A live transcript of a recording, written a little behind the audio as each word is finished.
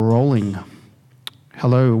rolling.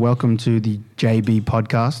 Hello, welcome to the JB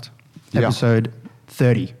podcast, episode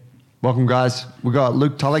 30. Welcome, guys. We've got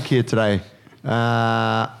Luke Tulloch here today.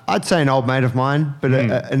 I'd say an old mate of mine, but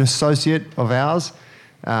an associate of ours.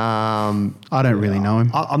 I don't really know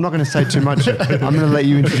him. I'm not going to say too much. I'm going to let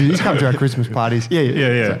you introduce. He's come to our Christmas parties.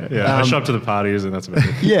 Yeah. I show up to the parties and that's about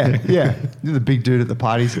it. Yeah. You're the big dude at the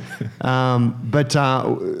parties. But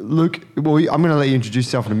Luke, well, I'm going to let you introduce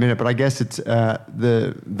yourself in a minute, but I guess it's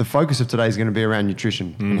the focus of today is going to be around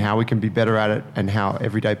nutrition and how we can be better at it and how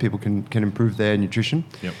everyday people can improve their nutrition.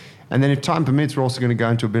 Yep. And then if time permits, we're also going to go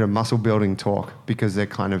into a bit of muscle building talk because they're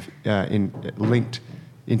kind of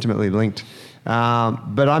intimately linked.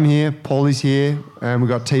 But I'm here, Paulie's here, and we've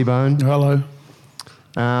got T-Bone. Hello.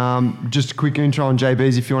 Just a quick intro on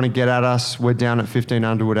JB's. If you want to get at us, we're down at 15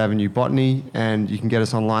 Underwood Avenue, Botany, and you can get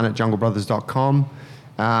us online at junglebrothers.com.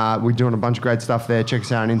 We're doing a bunch of great stuff there. Check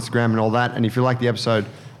us out on Instagram and all that. And if you like the episode,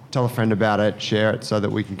 tell a friend about it, share it so that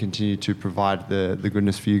we can continue to provide the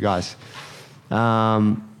goodness for you guys.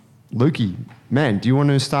 Lukey, man, do you want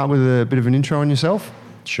to start with a bit of an intro on yourself?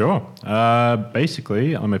 Sure.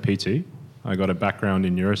 Basically, I'm a PT. I got a background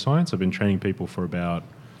in neuroscience. I've been training people for about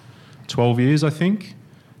 12 years, I think,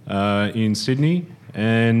 in Sydney.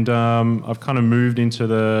 And I've kind of moved into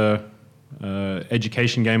the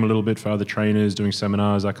education game a little bit for other trainers, doing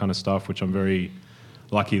seminars, that kind of stuff, which I'm very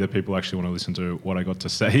lucky that people actually want to listen to what I got to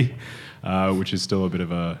say, which is still a bit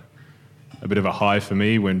of a high for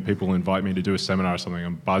me when people invite me to do a seminar or something.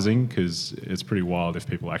 I'm buzzing because it's pretty wild if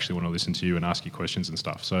people actually want to listen to you and ask you questions and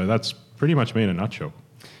stuff. So that's pretty much me in a nutshell.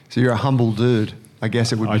 So you're a humble dude, I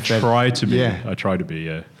guess it would be fair. I try to be,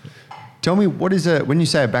 yeah. Tell me, what is when you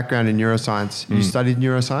say a background in neuroscience, you studied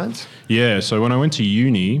neuroscience? Yeah, so when I went to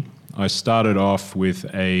uni, I started off with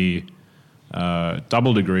a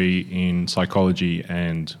double degree in psychology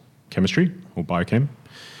and chemistry, or biochem,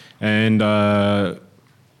 and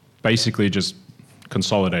basically just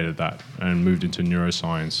consolidated that and moved into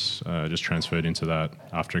neuroscience, just transferred into that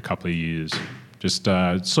after a couple of years. Just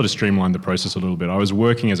sort of streamlined the process a little bit. I was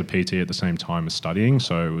working as a PT at the same time as studying,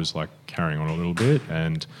 so it was like carrying on a little bit.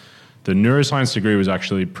 And the neuroscience degree was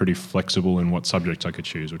actually pretty flexible in what subjects I could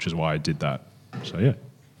choose, which is why I did that. So, yeah.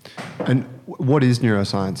 And what is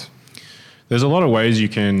neuroscience? There's a lot of ways you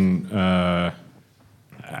can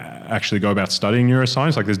actually go about studying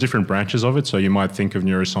neuroscience. Like there's different branches of it. So you might think of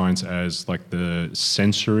neuroscience as like the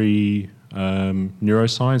sensory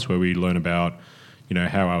neuroscience, where we learn about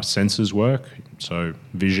how our senses work, so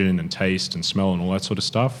vision and taste and smell and all that sort of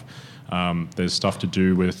stuff. There's stuff to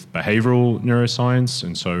do with behavioral neuroscience,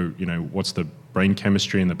 and so what's the brain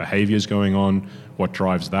chemistry and the behaviors going on, what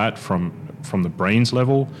drives that from the brain's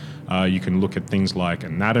level. You can look at things like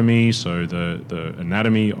anatomy, so the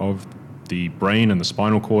anatomy of the brain and the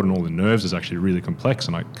spinal cord and all the nerves is actually really complex,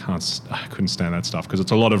 and I couldn't stand that stuff because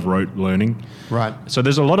it's a lot of rote learning. Right. So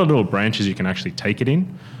there's a lot of little branches you can actually take it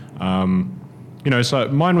in. So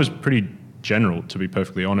mine was pretty general, to be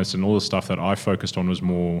perfectly honest, and all the stuff that I focused on was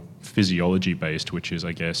more physiology-based, which is,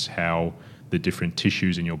 I guess, how the different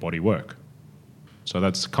tissues in your body work. So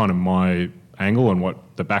that's kind of my angle and what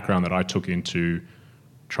the background that I took into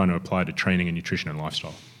trying to apply to training and nutrition and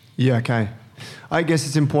lifestyle. Yeah, okay. I guess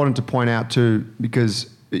it's important to point out too, because,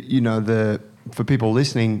 for people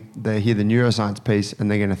listening, they hear the neuroscience piece and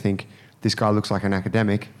they're going to think, this guy looks like an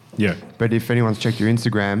academic. Yeah. But if anyone's checked your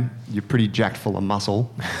Instagram, you're pretty jacked full of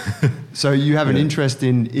muscle. So you have an interest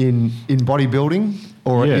in bodybuilding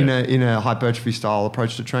or in a hypertrophy style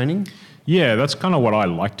approach to training? Yeah, that's kind of what I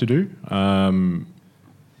like to do.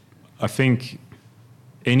 I think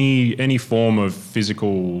any form of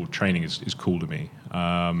physical training is cool to me.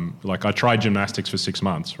 Like I tried gymnastics for 6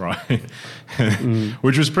 months, right?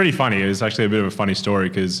 Which was pretty funny. It was actually a bit of a funny story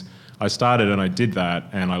because I started and I did that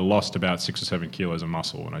and I lost about 6 or 7 kilos of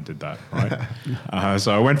muscle when I did that, right?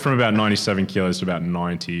 So I went from about 97 kilos to about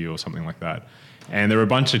 90 or something like that. And there were a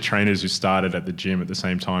bunch of trainers who started at the gym at the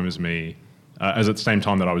same time as me, at the same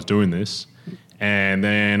time that I was doing this. And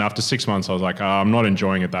then after 6 months, I was like, I'm not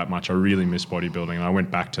enjoying it that much. I really miss bodybuilding. And I went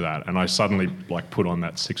back to that. And I suddenly put on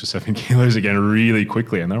that 6 or 7 kilos again really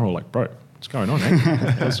quickly. And they were all like, bro, what's going on,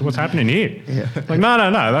 man? What's happening here? Yeah. Like,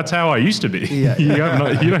 no, that's how I used to be. Yeah. You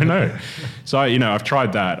don't know. So, I've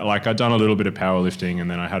tried that. Like, I'd done a little bit of powerlifting and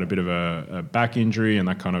then I had a bit of a back injury and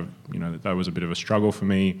that kind of, that was a bit of a struggle for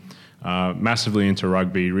me. Massively into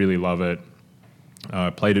rugby, really love it.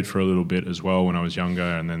 Played it for a little bit as well when I was younger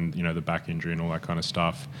and then, the back injury and all that kind of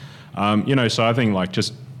stuff. So I think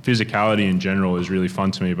just physicality in general is really fun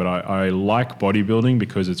to me, but I like bodybuilding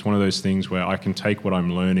because it's one of those things where I can take what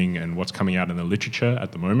I'm learning and what's coming out in the literature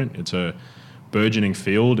at the moment. It's a burgeoning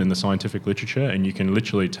field in the scientific literature, and you can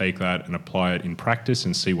literally take that and apply it in practice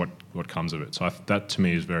and see what comes of it. So that to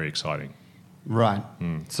me is very exciting. Right.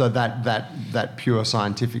 So that pure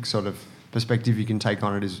scientific sort of perspective you can take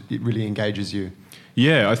on it really engages you.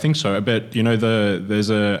 Yeah, I think so. But there's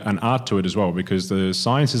an art to it as well, because the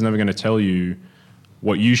science is never going to tell you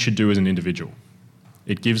what you should do as an individual.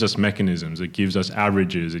 It gives us mechanisms, it gives us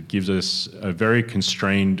averages, it gives us a very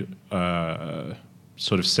constrained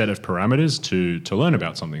sort of set of parameters to learn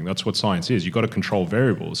about something. That's what science is. You've got to control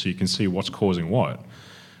variables so you can see what's causing what.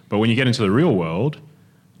 But when you get into the real world,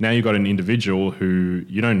 now you've got an individual who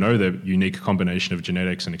you don't know the unique combination of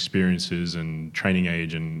genetics and experiences and training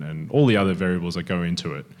age and all the other variables that go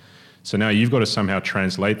into it. So now you've got to somehow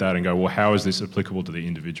translate that and go, well, how is this applicable to the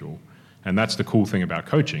individual? And that's the cool thing about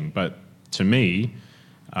coaching. But to me,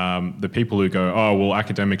 the people who go, oh, well,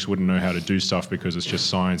 academics wouldn't know how to do stuff because it's just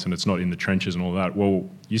science and it's not in the trenches and all that. Well,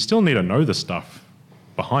 you still need to know the stuff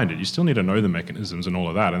behind it. You still need to know the mechanisms and all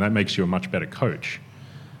of that. And that makes you a much better coach.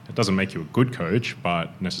 It doesn't make you a good coach,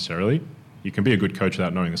 but necessarily. You can be a good coach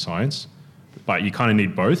without knowing the science. But you kind of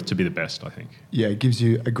need both to be the best, I think. Yeah, it gives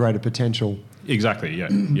you a greater potential. Exactly,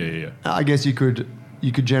 yeah. I guess you could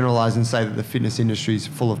generalize and say that the fitness industry is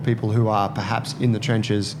full of people who are perhaps in the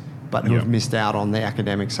trenches but who have missed out on the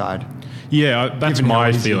academic side. Yeah, that's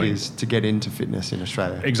my feeling. It is to get into fitness in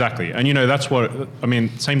Australia. Exactly. And, that's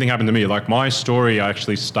same thing happened to me. Like my story, I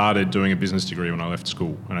actually started doing a business degree when I left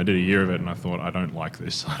school. And I did a year of it and I thought, I don't like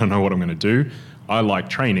this. I don't know what I'm going to do. I like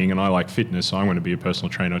training and I like fitness, so I'm going to be a personal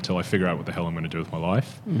trainer until I figure out what the hell I'm going to do with my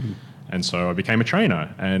life. Mm-hmm. And so I became a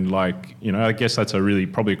trainer. And I guess that's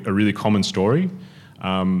probably a really common story.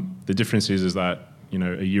 The difference is that,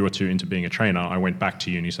 a year or two into being a trainer, I went back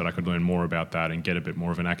to uni so that I could learn more about that and get a bit more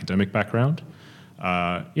of an academic background.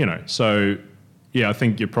 So yeah, I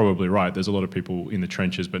think you're probably right. There's a lot of people in the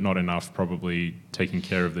trenches, but not enough probably taking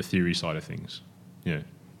care of the theory side of things. Yeah.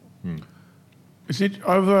 Mm. Is it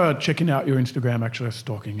over checking out your Instagram, actually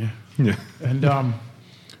stalking you? Yeah. And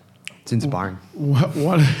it's inspiring.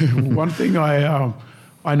 One thing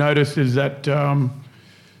I noticed is that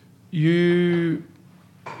you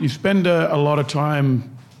spend a lot of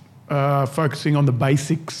time focusing on the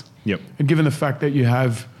basics. Yep. And given the fact that you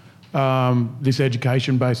have this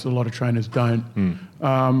education base, a lot of trainers don't.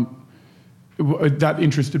 That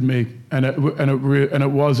interested me, and it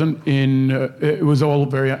wasn't in. It was all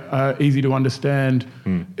very easy to understand.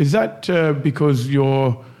 Is that because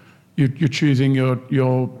you're choosing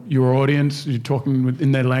your audience, you're talking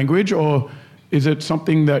in their language, or is it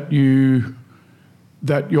something that you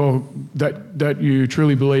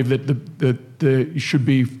truly believe that you should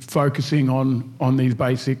be focusing on these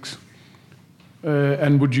basics?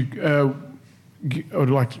 And I would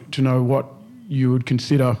like to know what you would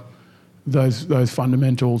consider those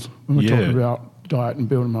fundamentals when we're talking about diet and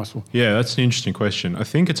building muscle. Yeah, that's an interesting question. I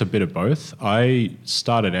think it's a bit of both. I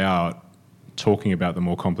started out talking about the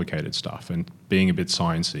more complicated stuff and being a bit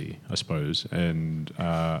sciencey, I suppose, and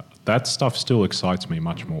that stuff still excites me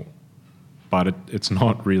much more. But it's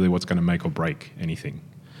not really what's going to make or break anything.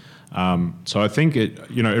 So I think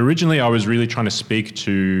originally I was really trying to speak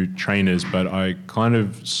to trainers, but I kind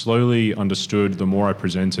of slowly understood the more I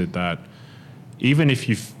presented that even if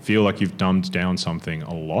you feel like you've dumbed down something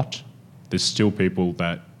a lot, there's still people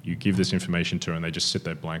that you give this information to and they just sit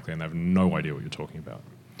there blankly and they have no idea what you're talking about.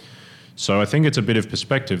 So I think it's a bit of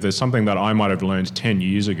perspective. There's something that I might have learned 10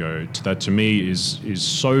 years ago that to me is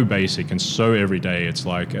so basic and so everyday. It's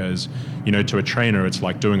like, as to a trainer, it's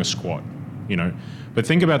like doing a squat, But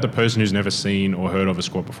think about the person who's never seen or heard of a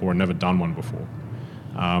squat before and never done one before.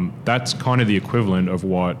 That's kind of the equivalent of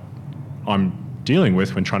what I'm dealing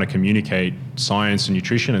with when trying to communicate science and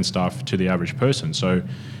nutrition and stuff to the average person. So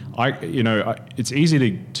it's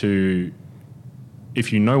easy to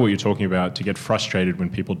if you know what you're talking about, to get frustrated when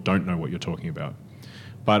people don't know what you're talking about.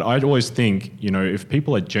 But I'd always think, if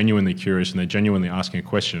people are genuinely curious and they're genuinely asking a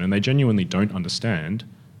question and they genuinely don't understand,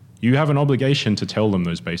 you have an obligation to tell them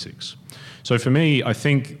those basics. So for me, I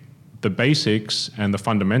think the basics and the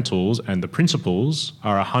fundamentals and the principles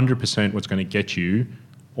are 100% what's going to get you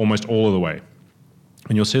almost all of the way.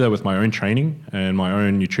 And you'll see that with my own training and my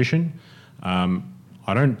own nutrition.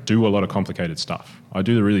 I don't do a lot of complicated stuff. I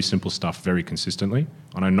do the really simple stuff very consistently,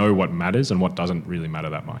 and I know what matters and what doesn't really matter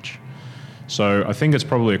that much. So I think it's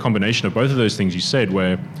probably a combination of both of those things you said,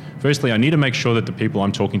 where firstly, I need to make sure that the people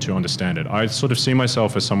I'm talking to understand it. I sort of see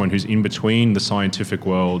myself as someone who's in between the scientific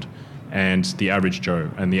world and the average Joe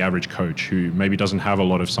and the average coach who maybe doesn't have a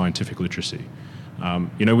lot of scientific literacy.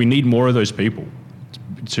 We need more of those people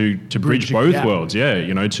to bridge both worlds,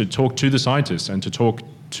 to talk to the scientists and to talk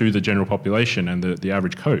to the general population and the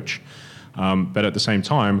average coach. But at the same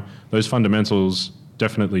time, those fundamentals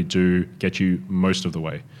definitely do get you most of the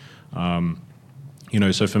way.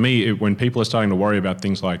 So for me, when people are starting to worry about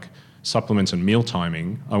things like supplements and meal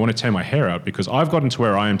timing, I want to tear my hair out, because I've gotten to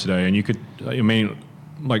where I am today, and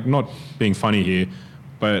not being funny here,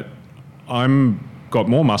 but I'm got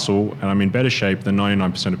more muscle and I'm in better shape than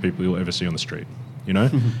 99% of people you'll ever see on the street, And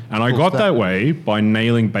I got that way by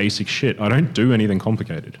nailing basic shit. I don't do anything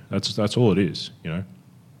complicated. That's all it is,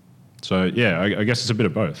 So yeah, I guess it's a bit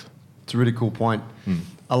of both. It's a really cool point.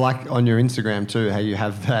 I like on your Instagram too how you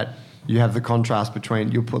have the contrast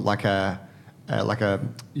between, you'll put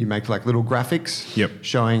you make like little graphics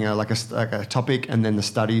showing like a topic, and then the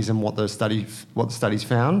studies and what the studies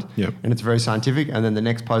found. Yep. And it's very scientific. And then the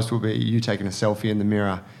next post will be you taking a selfie in the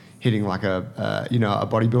mirror, hitting like a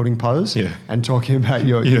bodybuilding pose, and talking about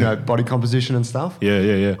your body composition and stuff.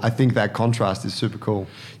 Yeah. I think that contrast is super cool.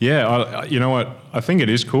 Yeah, you know what? I think it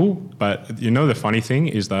is cool, but the funny thing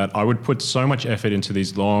is that I would put so much effort into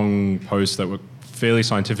these long posts that were fairly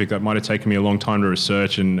scientific that might have taken me a long time to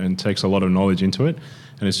research and takes a lot of knowledge into it.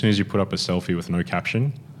 And as soon as you put up a selfie with no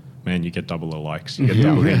caption, man, you get double the likes, you get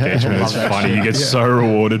double the engagement. It's funny. You get so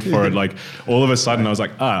rewarded for it. Like all of a sudden I was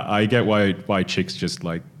like, I get why chicks just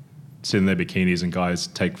like sit in their bikinis and guys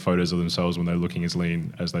take photos of themselves when they're looking as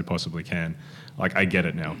lean as they possibly can. Like I get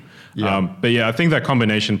it now. But yeah, I think that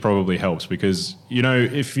combination probably helps, because,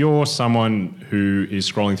 if you're someone who is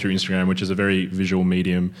scrolling through Instagram, which is a very visual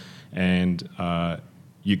medium, and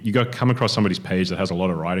you come across somebody's page that has a lot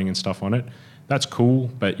of writing and stuff on it, that's cool,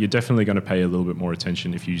 but you're definitely going to pay a little bit more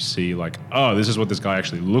attention if you see like, oh, this is what this guy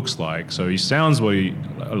actually looks like. So he sounds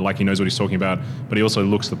like he knows what he's talking about, but he also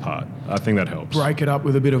looks the part. I think that helps. Break it up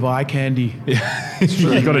with a bit of eye candy.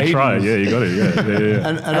 You got to try. Yeah, you got to. Yeah.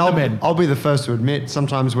 And I'll be the first to admit,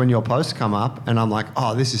 sometimes when your posts come up and I'm like,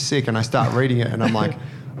 oh, this is sick, and I start reading it and I'm like,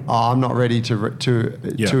 oh, I'm not ready to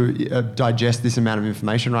digest this amount of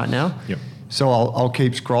information right now. Yep. So I'll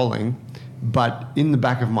keep scrolling, but in the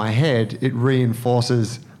back of my head, it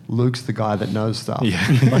reinforces Luke's the guy that knows stuff. Yeah.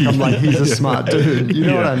 Like I'm like, he's a smart dude. You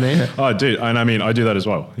know what I mean? Oh, dude. And I do that as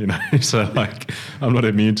well. So like, I'm not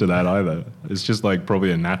immune to that either. It's just like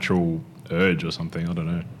probably a natural urge or something. I don't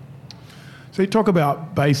know. So you talk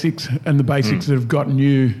about basics and the basics that have gotten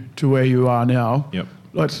you to where you are now. Yep.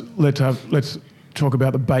 Let's talk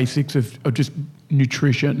about the basics of just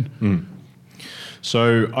nutrition.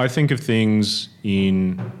 So I think of things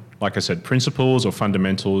in, like I said, principles or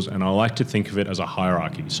fundamentals, and I like to think of it as a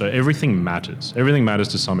hierarchy. So everything matters. Everything matters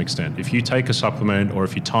to some extent. If you take a supplement or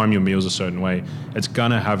if you time your meals a certain way, it's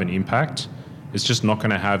going to have an impact. It's just not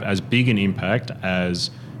going to have as big an impact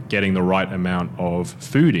as getting the right amount of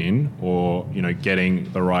food in, or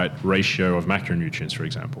getting the right ratio of macronutrients, for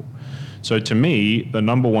example. So to me, the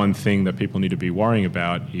number one thing that people need to be worrying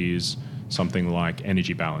about is something like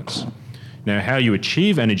energy balance. Now, how you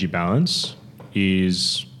achieve energy balance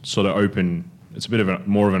is sort of open. It's a bit of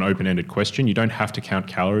more of an open-ended question. You don't have to count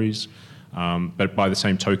calories, but by the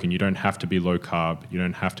same token, you don't have to be low carb. You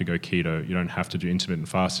don't have to go keto. You don't have to do intermittent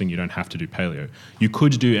fasting. You don't have to do paleo. You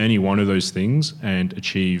could do any one of those things and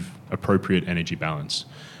achieve appropriate energy balance.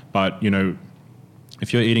 But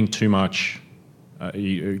if you're eating too much,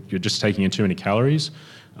 you're just taking in too many calories,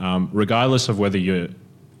 regardless of whether you're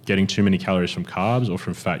getting too many calories from carbs or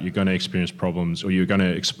from fat, you're going to experience problems, or you're going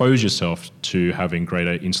to expose yourself to having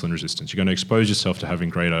greater insulin resistance. You're going to expose yourself to having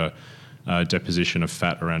greater deposition of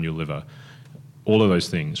fat around your liver. All of those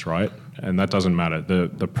things, right? And that doesn't matter.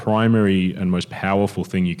 The primary and most powerful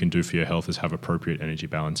thing you can do for your health is have appropriate energy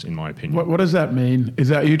balance, in my opinion. What does that mean?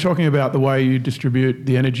 Are you talking about the way you distribute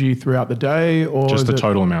the energy throughout the day, or just the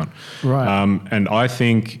total amount? Right. And I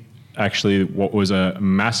think actually what was a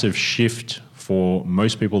massive shift for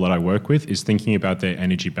most people that I work with is thinking about their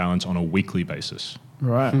energy balance on a weekly basis.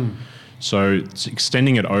 Right. So it's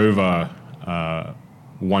extending it over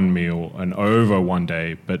one meal and over one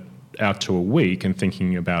day, but out to a week, and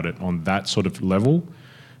thinking about it on that sort of level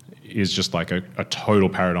is just like a total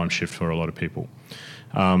paradigm shift for a lot of people.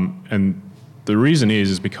 And the reason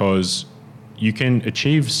is because you can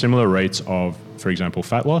achieve similar rates of, for example,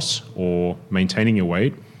 fat loss or maintaining your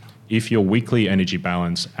weight if your weekly energy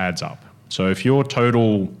balance adds up. So if your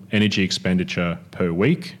total energy expenditure per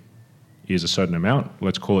week is a certain amount,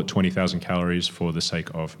 let's call it 20,000 calories for the sake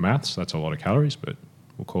of maths. That's a lot of calories, but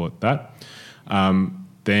we'll call it that.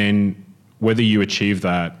 Then whether you achieve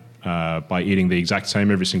that by eating the exact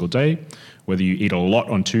same every single day, whether you eat a lot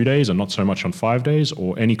on 2 days and not so much on 5 days,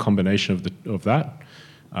 or any combination of that,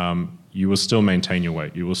 you will still maintain your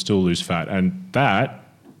weight. You will still lose fat. And that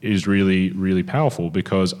is really, really powerful,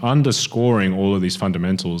 because underscoring all of these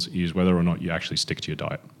fundamentals is whether or not you actually stick to your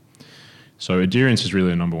diet. So adherence is really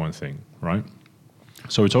the number one thing, right?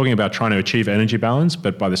 So we're talking about trying to achieve energy balance,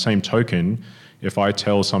 but by the same token, if I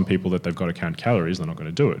tell some people that they've got to count calories, they're not going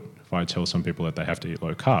to do it. If I tell some people that they have to eat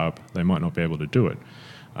low carb, they might not be able to do it.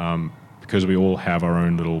 Because we all have our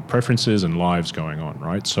own little preferences and lives going on,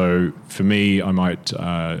 right? So for me, I might,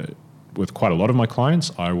 with quite a lot of my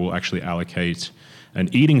clients, I will actually allocate an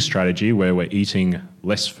eating strategy where we're eating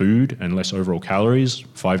less food and less overall calories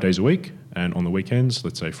 5 days a week. And on the weekends,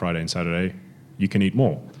 let's say Friday and Saturday, you can eat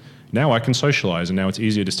more. Now I can socialize, and now it's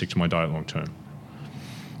easier to stick to my diet long term.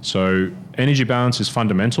 So energy balance is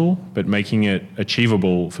fundamental, but making it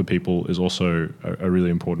achievable for people is also a really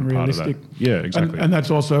important Realistic. part of that. Yeah, exactly. And that's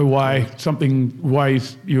also why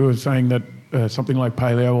you were saying that something like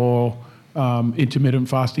paleo or intermittent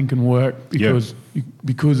fasting can work because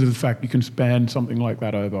of the fact you can span something like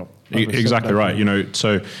that over. Exactly right.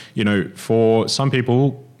 For some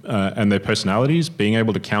people and their personalities, being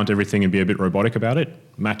able to count everything and be a bit robotic about it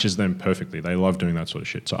matches them perfectly. They love doing that sort of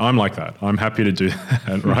shit. So I'm like that. I'm happy to do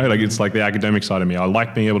that, right? Like it's like the academic side of me. I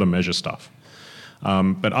like being able to measure stuff.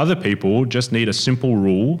 But other people just need a simple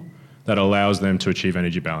rule that allows them to achieve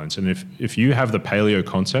energy balance. And if you have the paleo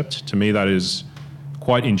concept, to me that is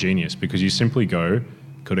quite ingenious because you simply go,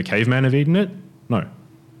 could a caveman have eaten it? No.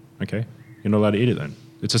 Okay. You're not allowed to eat it then.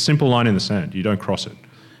 It's a simple line in the sand. You don't cross it.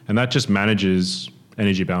 And that just manages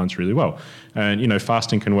energy balance really well. And,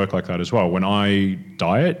 fasting can work like that as well. When I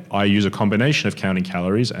diet, I use a combination of counting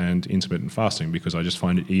calories and intermittent fasting because I just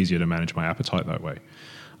find it easier to manage my appetite that way.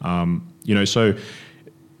 So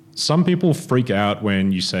some people freak out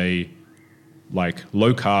when you say like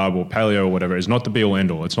low carb or paleo or whatever is not the be all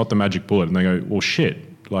end all. It's not the magic bullet. And they go, well, shit,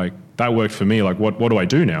 like that worked for me. Like what do I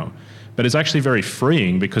do now? But it's actually very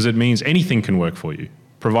freeing because it means anything can work for you,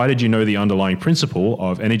 provided you know the underlying principle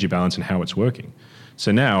of energy balance and how it's working.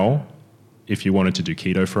 So now, if you wanted to do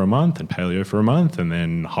keto for a month and paleo for a month and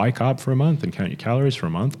then high carb for a month and count your calories for a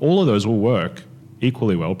month, all of those will work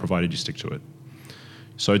equally well, provided you stick to it.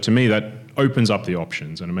 So to me, that opens up the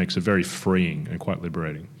options and it makes it very freeing and quite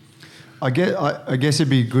liberating. I guess it'd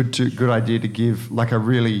be good idea to give like a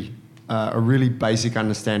really basic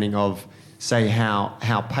understanding of, say, how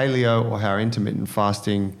paleo or how intermittent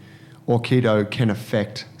fasting or keto can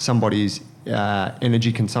affect somebody's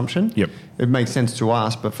energy consumption. Yep. It makes sense to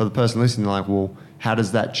us, but for the person listening, like, well, how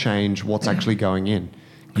does that change what's actually going in?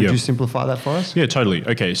 Could you simplify that for us? Yeah, totally.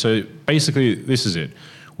 Okay, so basically this is it.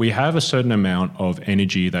 We have a certain amount of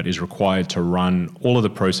energy that is required to run all of the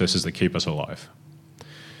processes that keep us alive.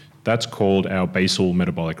 That's called our basal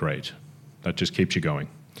metabolic rate. That just keeps you going.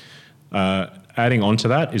 Adding on to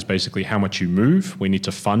that is basically how much you move. We need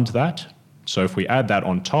to fund that. So if we add that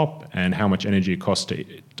on top and how much energy it costs to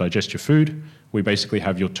digest your food, we basically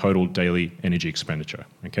have your total daily energy expenditure.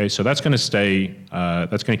 Okay, so that's going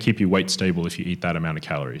to keep you weight stable if you eat that amount of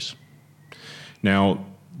calories. Now,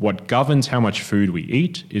 what governs how much food we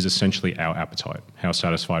eat is essentially our appetite, how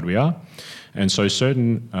satisfied we are. And so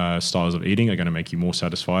certain styles of eating are going to make you more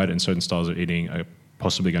satisfied, and certain styles of eating are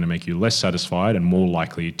possibly going to make you less satisfied and more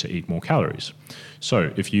likely to eat more calories.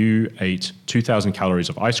 So if you ate 2,000 calories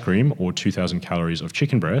of ice cream or 2,000 calories of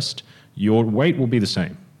chicken breast, your weight will be the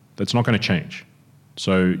same. That's not going to change.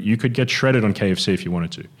 So you could get shredded on KFC if you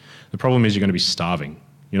wanted to. The problem is you're going to be starving.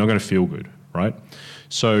 You're not going to feel good, right?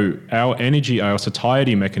 So our energy, our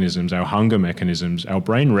satiety mechanisms, our hunger mechanisms, our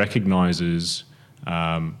brain recognizes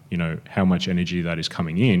how much energy that is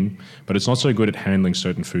coming in, but it's not so good at handling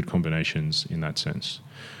certain food combinations in that sense.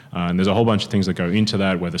 And there's a whole bunch of things that go into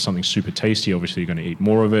that. Whether something's super tasty, obviously you're going to eat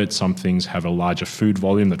more of it. Some things have a larger food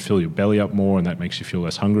volume that fill your belly up more, and that makes you feel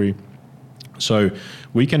less hungry. So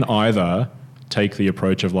we can either take the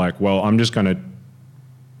approach of like, well, I'm just going to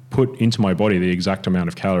put into my body the exact amount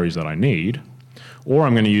of calories that I need, or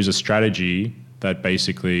I'm going to use a strategy that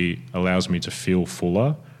basically allows me to feel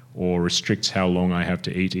fuller or restricts how long I have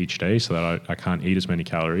to eat each day so that I can't eat as many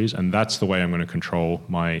calories. And that's the way I'm going to control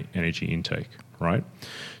my energy intake, right?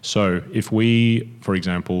 So if we, for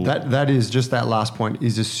example... That is just that last point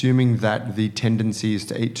is assuming that the tendency is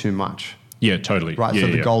to eat too much. Yeah, totally. Right, yeah, so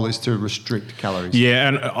the goal is to restrict calories. Yeah,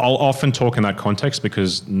 and I'll often talk in that context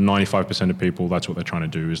because 95% of people, that's what they're trying to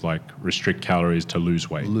do is like restrict calories to lose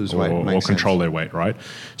weight. Or control their weight, right?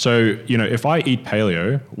 So, if I eat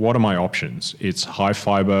paleo, what are my options? It's high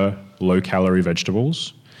fiber, low calorie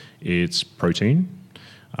vegetables. It's protein.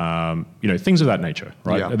 Things of that nature,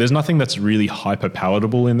 right? Yeah. There's nothing that's really hyper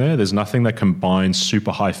palatable in there. There's nothing that combines super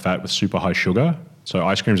high fat with super high sugar. So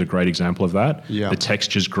ice cream is a great example of that. Yeah. The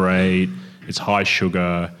texture's great. It's high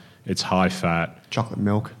sugar. It's high fat. Chocolate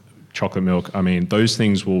milk. I mean, those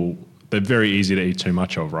things they're very easy to eat too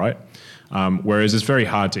much of, right? Whereas it's very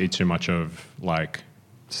hard to eat too much of like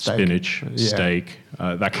Steak. spinach, Yeah. steak,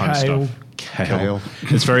 that kind Kale. of stuff. Kale.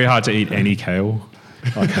 It's very hard to eat any kale.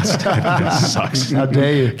 Like, that sucks. How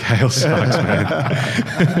dare you? Kale sucks,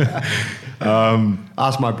 man.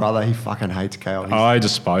 Ask my brother. He fucking hates kale. I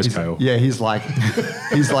despise kale. Yeah, he's like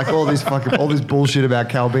all this bullshit about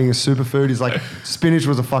kale being a superfood. He's like, spinach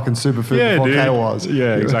was a fucking superfood before dude. kale was.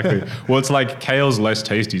 Yeah, exactly. Well, it's like kale's less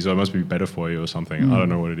tasty, so it must be better for you or something. I don't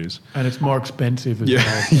know what it is. And it's more expensive as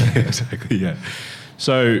well. Yeah, exactly. Yeah.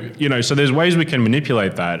 So so there's ways we can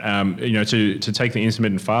manipulate that. To take the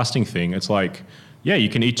intermittent fasting thing, it's like, yeah, you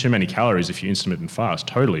can eat too many calories if you intermittent fast,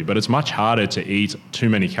 totally. But it's much harder to eat too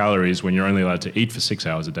many calories when you're only allowed to eat for 6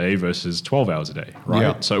 hours a day versus 12 hours a day, right?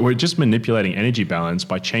 Yeah. So we're just manipulating energy balance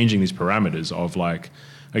by changing these parameters of like,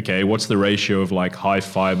 okay, what's the ratio of like high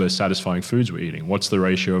fiber satisfying foods we're eating? What's the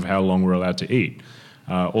ratio of how long we're allowed to eat?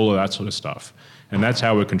 All of that sort of stuff. And that's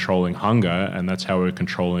how we're controlling hunger, and that's how we're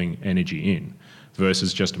controlling energy in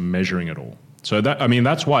versus just measuring it all. So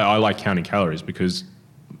that's why I like counting calories, because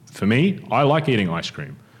for me, I like eating ice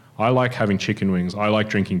cream. I like having chicken wings. I like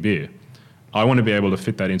drinking beer. I want to be able to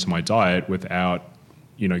fit that into my diet without,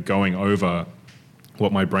 going over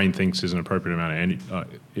what my brain thinks is an appropriate amount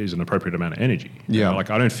of energy. Yeah. Like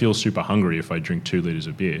I don't feel super hungry if I drink 2 liters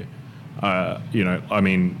of beer.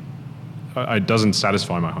 It doesn't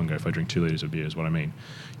satisfy my hunger if I drink 2 liters of beer, is what I mean.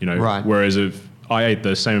 Right. Whereas if I ate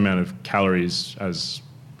the same amount of calories as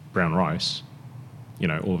brown rice,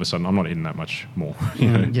 all of a sudden I'm not eating that much more.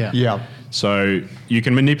 Yeah. Yeah. So you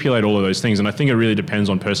can manipulate all of those things, and I think it really depends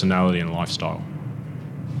on personality and lifestyle.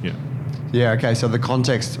 Yeah. Yeah. Okay. So the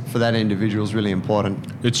context for that individual is really important.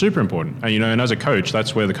 It's super important. And, and as a coach,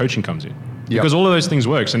 that's where the coaching comes in. Yep. Because all of those things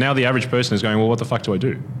work. So now the average person is going, well, what the fuck do I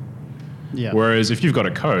do? Yeah. Whereas if you've got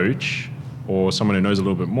a coach or someone who knows a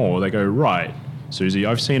little bit more, they go, right, Susie,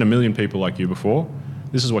 I've seen a million people like you before.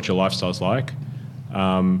 This is what your lifestyle's like.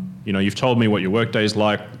 You've told me what your work day's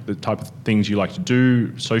like, the type of things you like to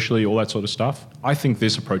do socially, all that sort of stuff. I think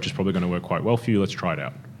this approach is probably going to work quite well for you. Let's try it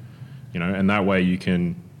out. And that way you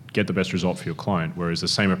can get the best result for your client, whereas the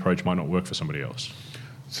same approach might not work for somebody else.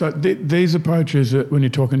 So these approaches, when you're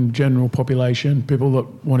talking general population, people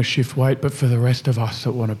that want to shift weight, but for the rest of us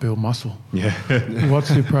that want to build muscle, Yeah. what's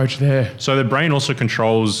the approach there? So the brain also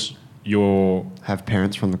controls your... Have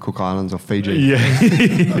parents from the Cook Islands or Fiji. Yeah.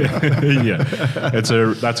 Yeah. That's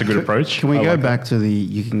a good approach. Can we I go like back to the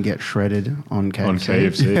you can get shredded on KFC? On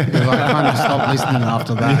KFC. Because I kind of stopped listening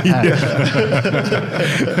after that.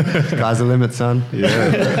 Sky's the limit, son. Yeah,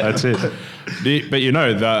 that's it. But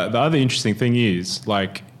the other interesting thing is,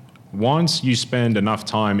 like, once you spend enough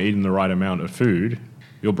time eating the right amount of food,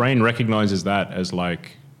 your brain recognizes that as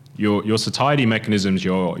like your satiety mechanisms,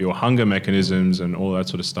 your hunger mechanisms, and all that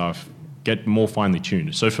sort of stuff get more finely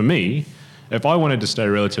tuned. So for me, if I wanted to stay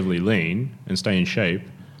relatively lean and stay in shape,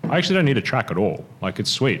 I actually don't need a track at all. Like,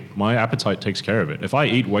 it's sweet. My appetite takes care of it. If I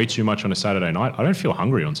eat way too much on a Saturday night, I don't feel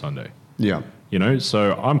hungry on Sunday. Yeah.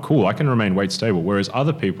 So I'm cool. I can remain weight stable, whereas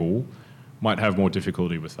other people might have more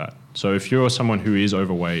difficulty with that. So if you're someone who is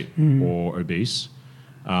overweight or obese,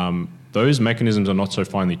 those mechanisms are not so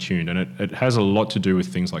finely tuned, and it has a lot to do with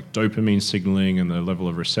things like dopamine signaling and the level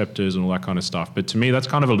of receptors and all that kind of stuff. But to me, that's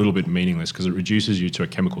kind of a little bit meaningless because it reduces you to a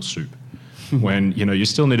chemical soup when, you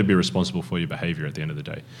still need to be responsible for your behavior at the end of the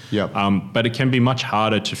day. Yep. But it can be much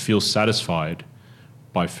harder to feel satisfied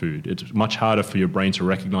by food. It's much harder for your brain to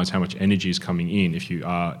recognize how much energy is coming in if you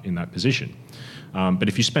are in that position. But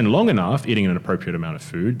if you spend long enough eating an appropriate amount of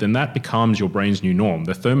food, then that becomes your brain's new norm.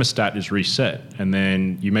 The thermostat is reset, and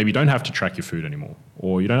then you maybe don't have to track your food anymore,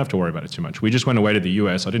 or you don't have to worry about it too much. We just went away to the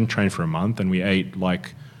US. I didn't train for a month, and we ate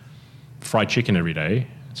like fried chicken every day,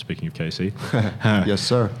 speaking of KC. Yes,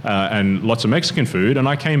 sir. And lots of Mexican food, and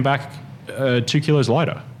I came back 2 kilos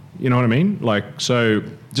lighter. You know what I mean? Like, so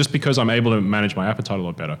just because I'm able to manage my appetite a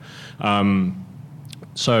lot better.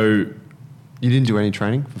 So You didn't do any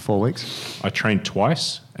training for 4 weeks? I trained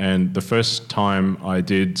twice, and the first time I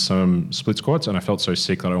did some split squats, and I felt so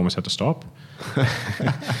sick that I almost had to stop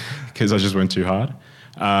because I just went too hard.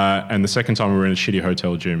 And the second time we were in a shitty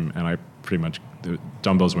hotel gym, and I pretty much, the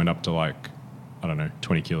dumbbells went up to like, I don't know,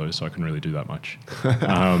 20 kilos, so I couldn't really do that much.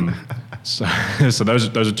 So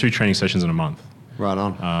those are 2 training sessions in a month. Right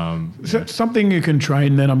on. So something you can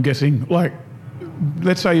train then, I'm guessing. Like,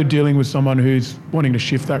 let's say you're dealing with someone who's wanting to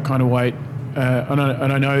shift that kind of weight, and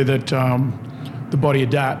I know that the body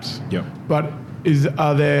adapts. Yep. But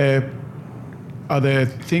are there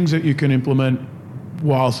things that you can implement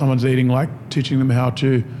while someone's eating, like teaching them how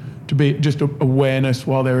to be just awareness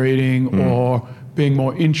while they're eating, or being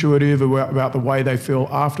more intuitive about the way they feel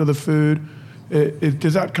after the food?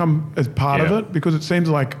 Does that come as part of Yeah. it? Because it seems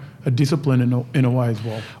like a discipline in a way as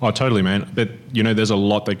well. Oh, totally, man. But, there's a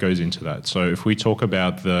lot that goes into that. So if we talk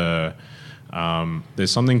about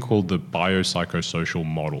there's something called the biopsychosocial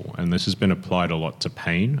model, and this has been applied a lot to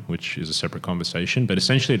pain, which is a separate conversation. But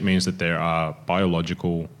essentially it means that there are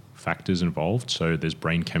biological factors involved. So there's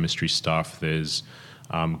brain chemistry stuff, there's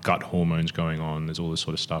gut hormones going on, there's all this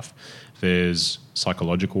sort of stuff. There's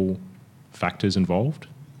psychological factors involved,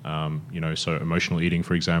 so emotional eating,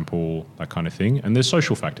 for example, that kind of thing. And there's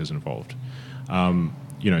social factors involved.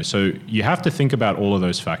 So you have to think about all of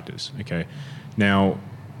those factors, okay? Now,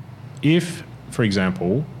 if, for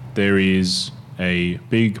example, there is a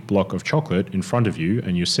big block of chocolate in front of you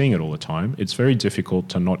and you're seeing it all the time, it's very difficult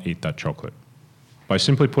to not eat that chocolate. By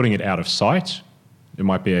simply putting it out of sight, it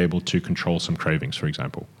might be able to control some cravings, for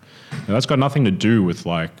example. Now, that's got nothing to do with,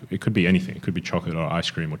 it could be anything. It could be chocolate or ice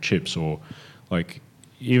cream or chips or,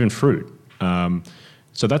 even fruit.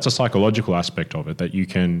 So that's a psychological aspect of it that you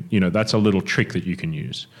can, that's a little trick that you can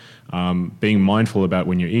use. Being mindful about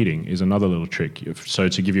when you're eating is another little trick. So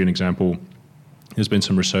to give you an example, there's been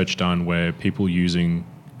some research done where people using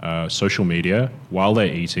social media while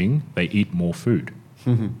they're eating, they eat more food.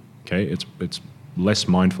 Okay, it's less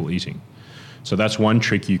mindful eating. So that's one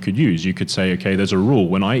trick you could use. You could say, okay, there's a rule.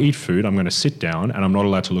 When I eat food, I'm going to sit down and I'm not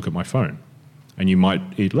allowed to look at my phone. And you might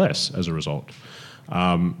eat less as a result.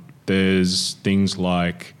 There's things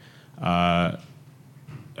like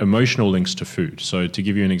emotional links to food. So to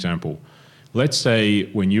give you an example, let's say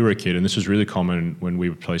when you were a kid, and this was really common when we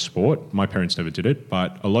would play sport, my parents never did it,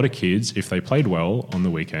 but a lot of kids, if they played well on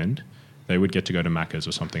the weekend, they would get to go to Macca's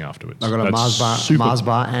or something afterwards. I got a Mars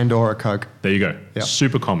bar and or a Coke. There you go. Yep.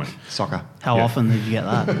 Super common. Soccer. How often did you get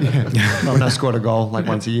that? When I scored a goal,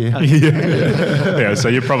 once a year. Yeah, so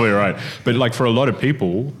you're probably right. But for a lot of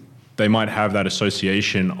people, they might have that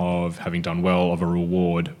association of having done well, of a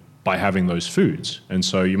reward by having those foods. And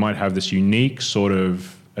so you might have this unique sort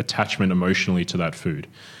of attachment emotionally to that food.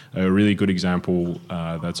 A really good example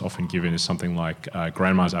that's often given is something like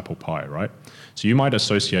grandma's apple pie, right? So you might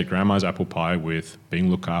associate grandma's apple pie with being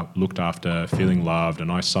looked after, feeling loved, a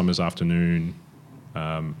nice summer's afternoon,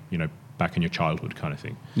 back in your childhood kind of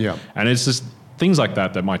thing. Yeah. And it's just things like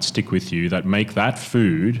that might stick with you, that make that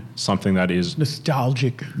food something that is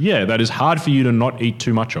Nostalgic. Yeah, that is hard for you to not eat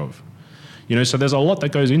too much of. So there's a lot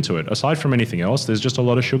that goes into it. Aside from anything else, there's just a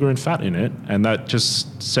lot of sugar and fat in it, and that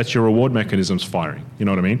just sets your reward mechanisms firing. You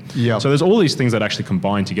know what I mean? Yeah. So there's all these things that actually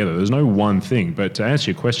combine together. There's no one thing. But to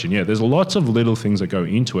answer your question, yeah, there's lots of little things that go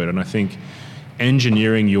into it, and I think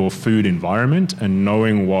engineering your food environment and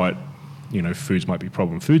knowing what, foods might be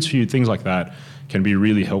problem foods for you, things like that, can be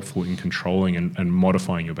really helpful in controlling and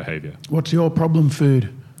modifying your behavior. What's your problem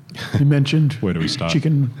food? You mentioned Where do we start?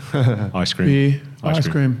 Chicken, Ice cream. beer, ice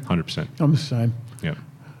cream. 100%. I'm the same. Yeah.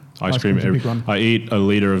 Ice Ice cream. cream's a big one. I eat a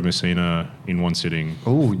litre of Messina in one sitting.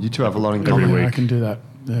 Oh, you two have a lot in Every common. week. I can do that.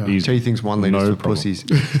 Yeah. Easy. He thinks 1 litre No for problem. pussies.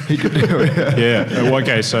 He could do it. Yeah. Well,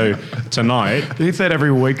 okay, so tonight, He eats that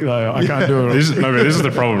every week though. I can't do it. this is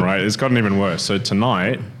the problem, right? It's gotten even worse. So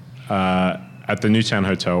tonight, at the Newtown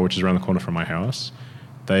Hotel, which is around the corner from my house,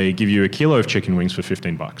 they give you a kilo of chicken wings for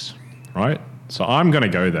 $15, right? So I'm going to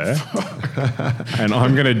go there and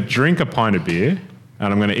I'm going to drink a pint of beer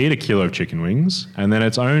and I'm going to eat a kilo of chicken wings, and then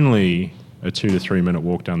it's only a 2 to 3 minute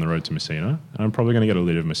walk down the road to Messina, and I'm probably going to get a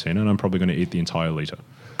litre of Messina, and I'm probably going to eat the entire litre.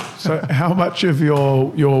 So how much of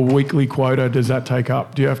your weekly quota does that take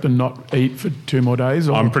up? Do you have to not eat for 2 more days?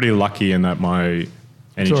 Or? I'm pretty lucky in that my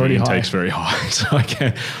energy already intake's high. very high, so I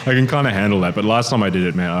can kind of handle that. But last time I did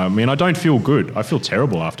it, man, I don't feel good. I feel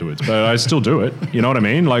terrible afterwards, but I still do it. You know what I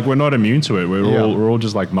mean? We're not immune to it. We're all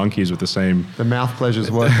just like monkeys with the same. The mouth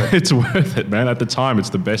pleasure's worth it. It's worth it, man. At the time, it's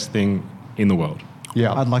the best thing in the world.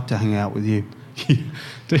 Yeah. I'd like to hang out with you.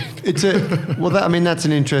 It's that's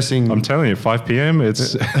an interesting. I'm telling you, 5 p.m.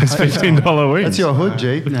 It's $15 wings. That's your hood,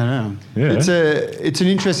 G. No. Yeah. It's an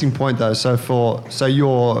interesting point though. So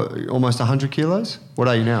you're almost 100 kilos. What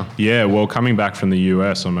are you now? Yeah. Well, coming back from the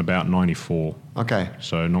US, I'm about 94, Okay,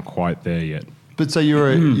 so not quite there yet. but so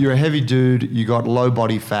you're a heavy dude. You got low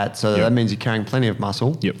body fat, so Yep. that means you're carrying plenty of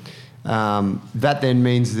muscle. Yep. That then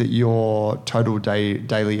means that your total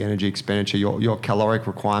daily energy expenditure, your caloric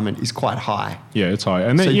requirement is quite high. Yeah, it's high.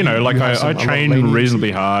 And then, So you know, you like have I a lot of train leniency.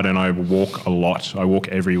 reasonably hard and I walk a lot. I walk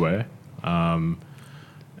everywhere.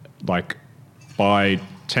 Like by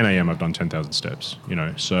 10 a.m. I've done 10,000 steps, you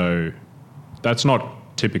know, so that's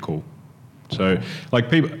not typical. So like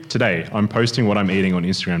people today, I'm posting what I'm eating on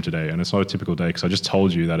Instagram today, and it's not a typical day because I just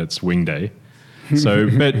told you that it's wing day. So,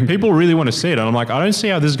 but people really want to see it. And I'm like, I don't see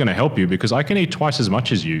how this is going to help you because I can eat twice as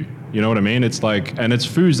much as you You know what I mean? It's like, and it's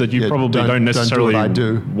foods that you probably don't necessarily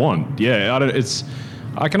want. Yeah,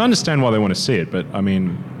 I can understand why they want to see it, but I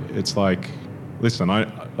mean, it's like, listen,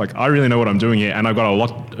 I really know what I'm doing here, and I've got a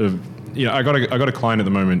lot of, I got a client at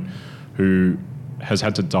the moment who has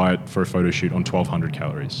had to diet for a photo shoot on 1,200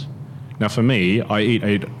 calories. Now, for me, I eat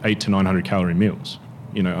 800 to 900 calorie meals.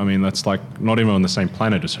 I mean, that's like not even on the same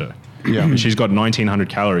planet as her. Yeah. And she's got 1,900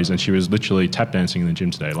 calories, and she was literally tap dancing in the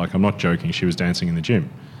gym today. Like, I'm not joking. She was dancing in the gym.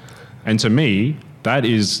 And to me, that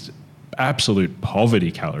is absolute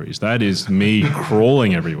poverty calories. That is me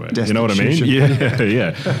crawling everywhere. You know what I mean?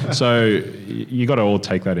 Yeah. So you got to all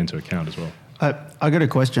take that into account as well. I got a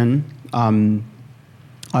question. I'm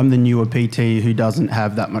the newer PT who doesn't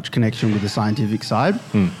have that much connection with the scientific side.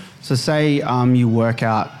 So say you work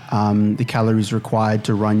out the calories required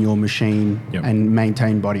to run your machine and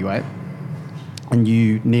maintain body weight, and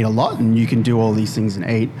you need a lot, and you can do all these things and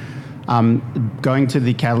eat. Going to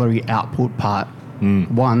the calorie output part,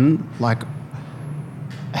 one, like,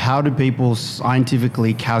 how do people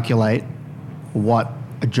scientifically calculate what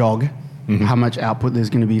a jog, how much output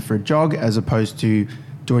there's going to be for a jog as opposed to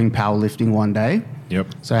doing powerlifting one day? Yep.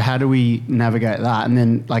 So how do we navigate that? And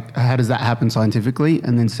then, like, how does that happen scientifically?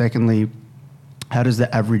 And then secondly, how does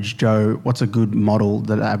the average Joe, what's a good model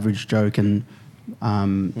that average Joe can why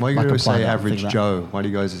do you guys say average Joe? Why do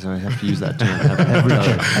you guys have to use that term?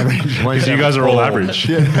 Average Joe. Because you guys are all average.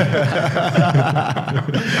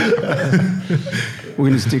 We're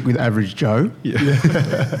going to stick with average Joe.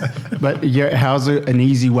 But how's an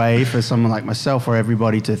easy way for someone like myself or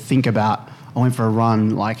everybody to think about, I went for a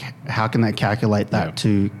run, like, how can they calculate that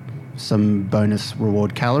to some bonus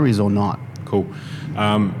reward calories or not? Cool.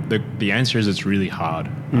 The answer is it's really hard.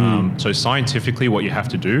 So scientifically, what you have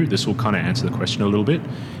to do, this will kind of answer the question a little bit,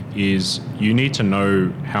 is you need to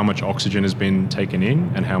know how much oxygen has been taken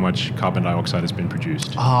in and how much carbon dioxide has been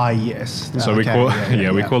produced. Yes. So we call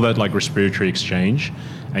we call that like respiratory exchange,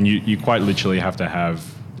 and you quite literally have to have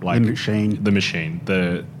like the machine,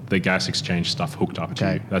 the gas exchange stuff hooked up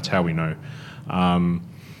to you. That's how we know.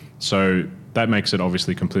 So that makes it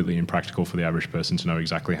obviously completely impractical for the average person to know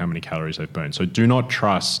exactly how many calories they've burned. So do not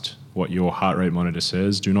trust what your heart rate monitor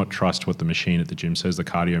says. Do not trust what the machine at the gym says, the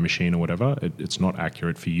cardio machine or whatever. It's not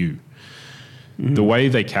accurate for you. The way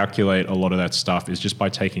they calculate a lot of that stuff is just by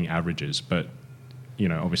taking averages. But,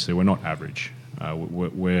 obviously we're not average.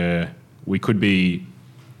 We could be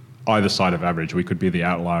either side of average. We could be the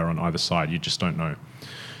outlier on either side. You just don't know.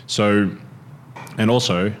 So, and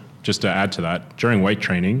also, just to add to that, during weight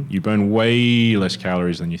training, you burn way less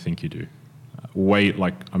calories than you think you do.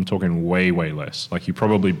 I'm talking way, way less. Like, you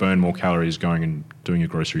probably burn more calories going and doing your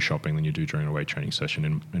grocery shopping than you do during a weight training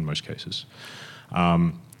session in most cases.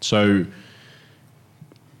 So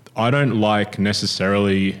I don't like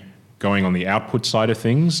necessarily going on the output side of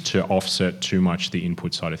things to offset too much the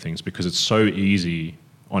input side of things, because it's so easy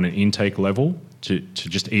on an intake level to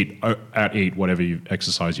just out-eat whatever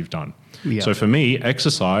exercise you've done. Yeah. So for me,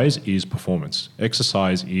 exercise is performance.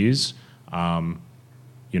 Exercise is,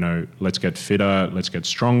 let's get fitter, let's get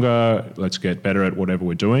stronger, let's get better at whatever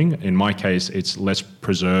we're doing. In my case, it's let's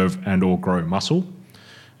preserve and or grow muscle.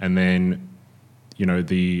 And then,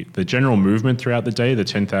 the general movement throughout the day, the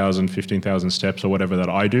 10,000, 15,000 steps or whatever that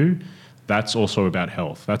I do, that's also about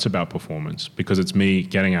health. That's about performance, because it's me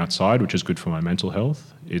getting outside, which is good for my mental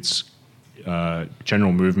health. It's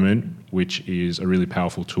general movement, which is a really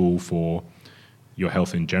powerful tool for your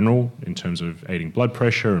health in general, in terms of aiding blood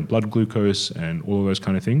pressure and blood glucose and all of those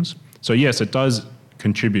kind of things. So yes, it does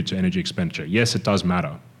contribute to energy expenditure. Yes, it does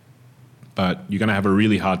matter. But you're going to have a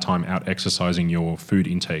really hard time out exercising your food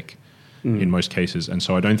intake in most cases. And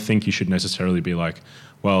so I don't think you should necessarily be like,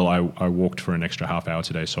 well, I walked for an extra half hour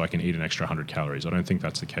today so I can eat an extra 100 calories. I don't think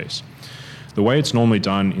that's the case. The way it's normally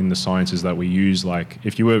done in the science is that we use, like,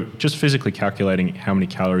 if you were just physically calculating how many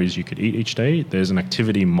calories you could eat each day, there's an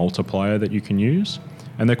activity multiplier that you can use.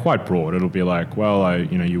 And they're quite broad. It'll be like, well,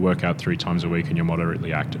 you work out 3 times a week and you're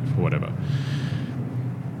moderately active or whatever.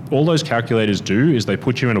 All those calculators do is they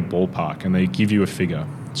put you in a ballpark and they give you a figure.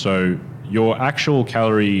 So your actual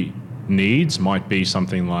calorie needs might be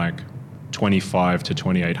something like 25 to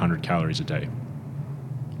 2,800 calories a day.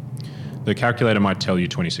 The calculator might tell you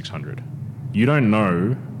 2,600. You don't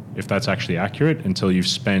know if that's actually accurate until you've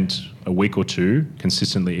spent a week or two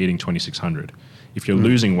consistently eating 2,600. If you're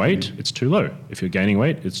losing weight, it's too low. If you're gaining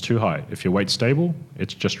weight, it's too high. If your weight's stable,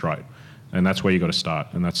 it's just right. And that's where you got to start.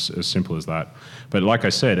 And that's as simple as that. But like I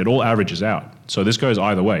said, it all averages out. So this goes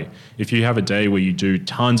either way. If you have a day where you do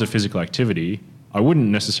tons of physical activity, I wouldn't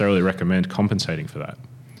necessarily recommend compensating for that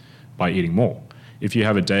by eating more. If you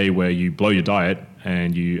have a day where you blow your diet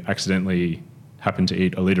and you accidentally happen to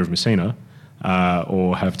eat a liter of Messina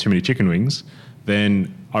or have too many chicken wings,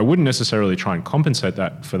 then I wouldn't necessarily try and compensate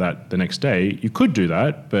that for that the next day. You could do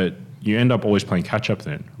that, but you end up always playing catch up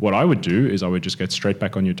then. What I would do is I would just get straight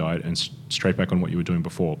back on your diet and straight back on what you were doing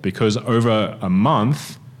before. Because over a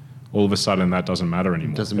month, all of a sudden that doesn't matter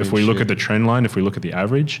anymore. If we look at the trend line, if we look at the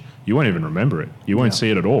average, you won't even remember it. You won't see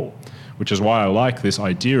it at all, which is why I like this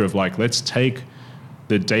idea of like, let's take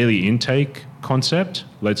the daily intake concept,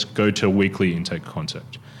 let's go to a weekly intake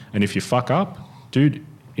concept. And if you fuck up, dude,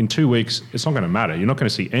 in 2 weeks, it's not going to matter. You're not going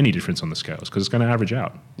to see any difference on the scales because it's going to average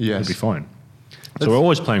out. Yes. It'll be fine. So we're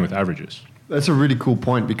always playing with averages. That's a really cool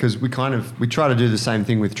point because we try to do the same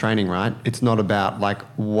thing with training, right? It's not about like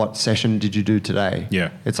what session did you do today?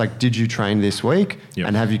 Yeah. It's like, did you train this week? Yeah.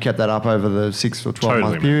 And have you kept that up over the 6 or 12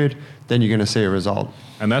 month period? Then you're going to see a result.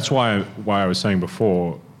 And that's why I was saying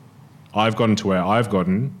before, I've gotten to where I've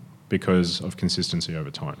gotten because of consistency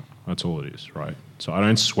over time. That's all it is, right? So I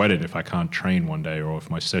don't sweat it if I can't train one day or if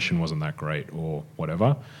my session wasn't that great or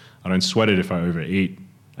whatever. I don't sweat it if I overeat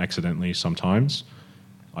accidentally sometimes.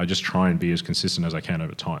 I just try and be as consistent as I can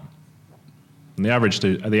over time. And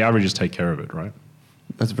the averages take care of it, right?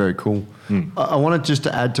 That's very cool. I wanted just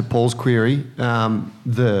to add to Paul's query,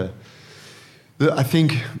 I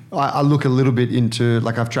think I look a little bit into,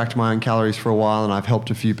 like I've tracked my own calories for a while and I've helped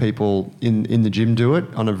a few people in the gym do it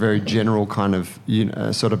on a very general kind of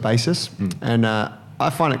sort of basis. And I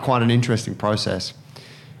find it quite an interesting process.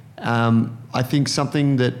 I think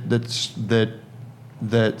something that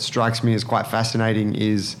strikes me as quite fascinating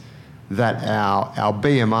is that our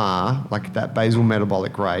BMR, like that basal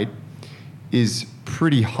metabolic rate, is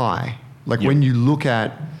pretty high. Like when you look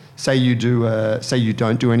at, say you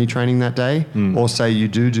don't do any training that day, or say you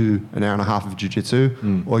do an hour and a half of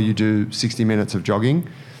jiu-jitsu, or you do 60 minutes of jogging,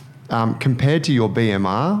 compared to your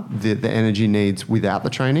BMR, the energy needs without the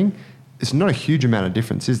training, it's not a huge amount of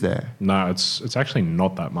difference, is there? No, it's actually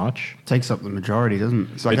not that much. Takes up the majority, doesn't it?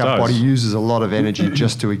 It's like our body uses a lot of energy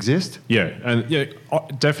just to exist. Yeah, and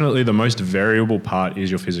definitely the most variable part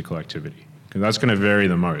is your physical activity. Because that's going to vary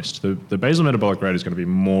the most. The basal metabolic rate is going to be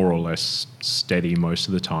more or less steady most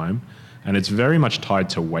of the time. And it's very much tied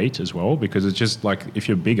to weight as well, because it's just like if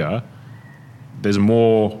you're bigger, there's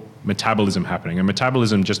more metabolism happening. And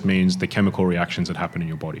metabolism just means the chemical reactions that happen in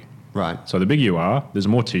your body. Right. So the bigger you are, there's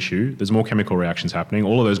more tissue, there's more chemical reactions happening.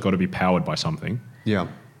 All of those got to be powered by something. Yeah.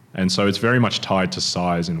 And so it's very much tied to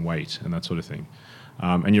size and weight and that sort of thing.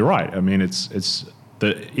 And you're right. I mean, it's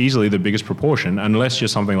easily the biggest proportion, unless you're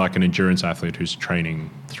something like an endurance athlete who's training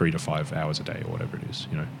 3 to 5 hours a day or whatever it is,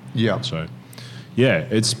 Yeah. So, yeah,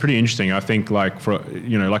 it's pretty interesting. I think, like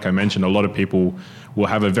like I mentioned, a lot of people will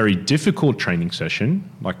have a very difficult training session.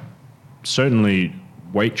 Like, certainly,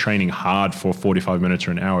 weight training hard for 45 minutes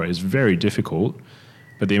or an hour is very difficult,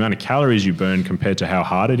 but the amount of calories you burn compared to how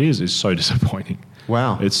hard it is so disappointing.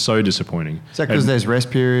 Wow. It's so disappointing. Is that because there's rest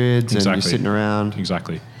periods and you're sitting around?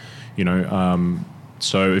 Exactly.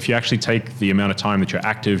 So if you actually take the amount of time that you're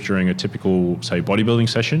active during a typical, say, bodybuilding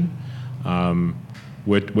session,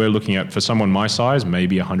 we're looking at, for someone my size,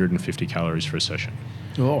 maybe 150 calories for a session.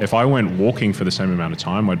 Oh. If I went walking for the same amount of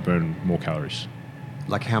time, I'd burn more calories.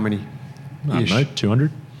 Like how many? I don't know,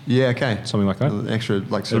 200? Yeah, okay. Something like that. An extra,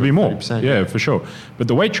 like, It'll be more. Yeah, for sure. But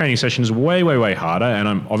the weight training session is way, way, way harder, and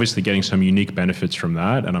I'm obviously getting some unique benefits from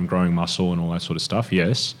that, and I'm growing muscle and all that sort of stuff,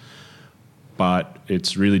 yes. But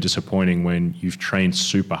it's really disappointing when you've trained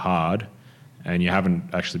super hard and you haven't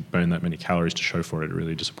actually burned that many calories to show for it. It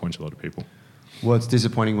really disappoints a lot of people. Well, it's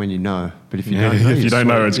disappointing when you know, but if you don't know, if you don't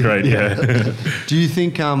know, it's great. Yeah. Do you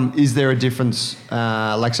think is there a difference?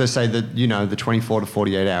 Like, so say that the 24 to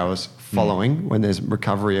 48 hours following when there's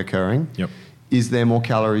recovery occurring. Yep. Is there more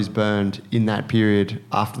calories burned in that period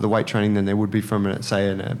after the weight training than there would be from, say,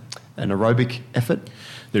 an aerobic effort?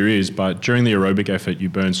 There is, but during the aerobic effort, you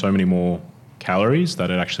burn so many more calories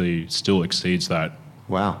that it actually still exceeds that.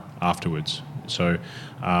 Wow. Afterwards. So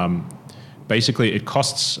basically it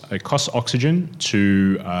costs oxygen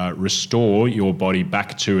to restore your body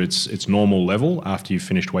back to its normal level after you've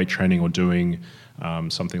finished weight training or doing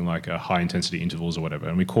something like a high intensity intervals or whatever.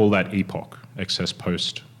 And we call that EPOC, excess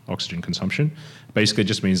post oxygen consumption. Basically it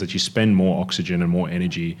just means that you spend more oxygen and more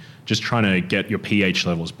energy just trying to get your pH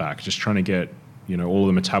levels back, just trying to get all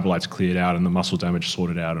the metabolites cleared out and the muscle damage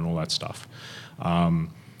sorted out and all that stuff.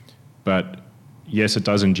 But yes, it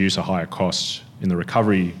does induce a higher cost in the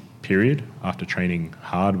recovery period after training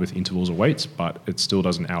hard with intervals or weights, but it still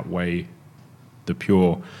doesn't outweigh the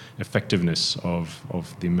pure effectiveness of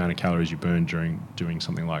the amount of calories you burn during doing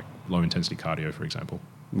something like low intensity cardio, for example.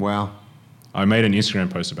 Wow. I made an Instagram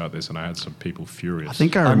post about this and I had some people furious. I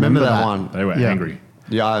think I remember that one. They were angry.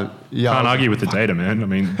 Yeah. Can't argue with the data, man. I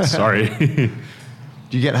mean, sorry.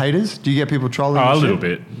 Do you get haters? Do you get people trolling? A and little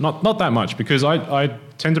shit? bit. Not that much, because I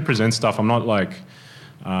tend to present stuff. I'm not like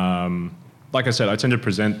I said, I tend to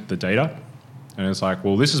present the data, and it's like,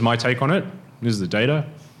 well, this is my take on it. This is the data.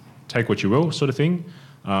 Take what you will, sort of thing.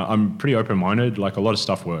 I'm pretty open-minded. Like, a lot of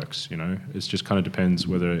stuff works, you know. It just kind of depends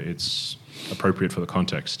whether it's appropriate for the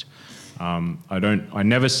context. I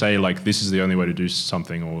never say like, this is the only way to do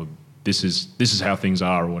something, or this is how things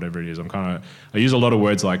are, or whatever it is. I use a lot of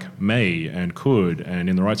words like may and could and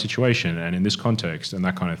in the right situation and in this context and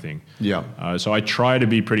that kind of thing. Yeah. So I try to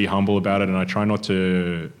be pretty humble about it, and I try not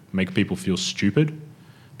to make people feel stupid,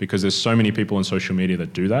 because there's so many people on social media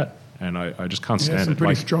that do that, and I just can't stand some it.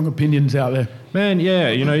 pretty strong opinions out there. Man, yeah,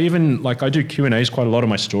 you know, even like I do Q&As, quite a lot of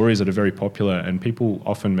my stories that are very popular, and people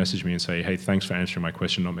often message me and say, hey, thanks for answering my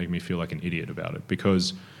question, not making me feel like an idiot about it.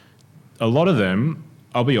 Because a lot of them,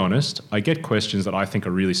 I'll be honest, I get questions that I think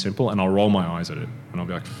are really simple, and I'll roll my eyes at it, and I'll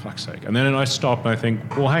be like, for fuck's sake. And then I stop and I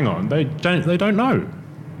think, well, hang on, they don't know.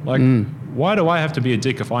 Like, why do I have to be a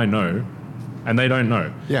dick if I know and they don't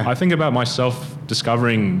know? Yeah. I think about myself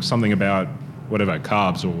discovering something about whatever,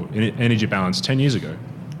 carbs or energy balance 10 years ago.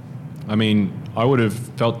 I mean, I would have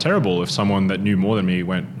felt terrible if someone that knew more than me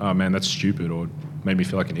went, oh man, that's stupid, or made me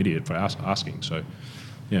feel like an idiot for asking. So,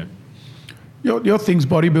 yeah. Your thing's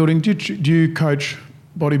bodybuilding. Do you coach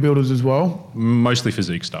bodybuilders as well? Mostly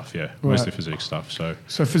physique stuff, yeah. Right. Mostly physique stuff. So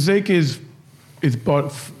physique is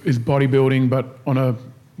bodybuilding, but on a,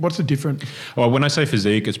 what's the difference? well, when I say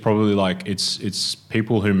physique, it's probably like it's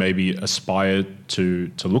people who maybe aspire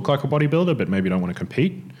to look like a bodybuilder, but maybe don't want to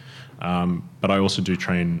compete. But I also do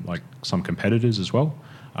train like some competitors as well.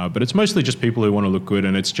 But it's mostly just people who want to look good,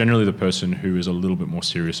 and it's generally the person who is a little bit more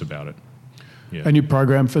serious about it. Yeah. And you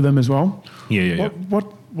program for them as well? Yeah.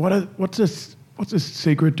 What's the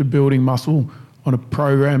secret to building muscle on a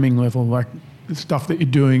programming level, like the stuff that you're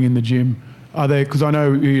doing in the gym? Are there, because I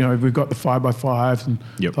know, you know, we've got the 5x5s and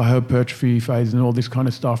Yep. the hypertrophy phase and all this kind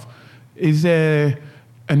of stuff. Is there,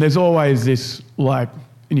 and there's always this, like,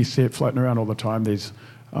 and you see it floating around all the time, these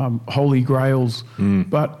holy grails,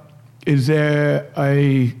 but is there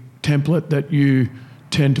a template that you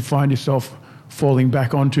tend to find yourself falling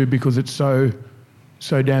back onto because it's so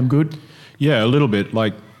damn good? Yeah, a little bit.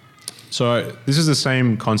 Like, so this is the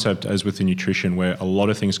same concept as with the nutrition, where a lot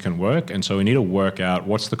of things can work, and so we need to work out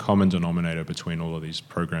what's the common denominator between all of these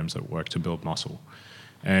programs that work to build muscle.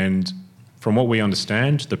 And from what we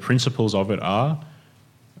understand, the principles of it are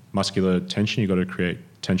muscular tension. You've got to create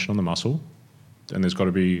tension on the muscle, and there's got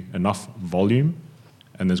to be enough volume,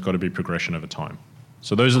 and there's got to be progression over time.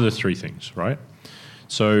 So those are the three things, right?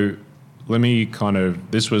 So let me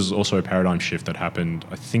this was also a paradigm shift that happened,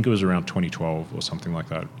 I think it was around 2012 or something like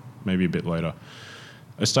that, maybe a bit later.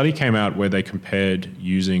 A study came out where they compared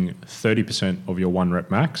using 30% of your 1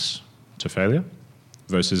 rep max to failure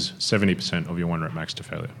versus 70% of your 1 rep max to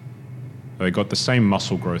failure. They got the same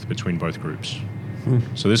muscle growth between both groups.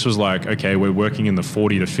 So this was like, okay, we're working in the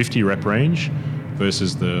 40 to 50 rep range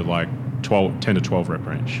versus the like 10 to 12 rep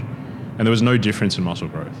range. And there was no difference in muscle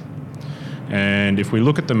growth. And if we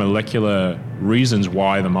look at the molecular reasons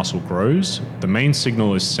why the muscle grows, the main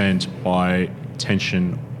signal is sent by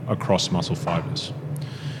tension across muscle fibers.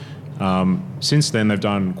 Since then, they've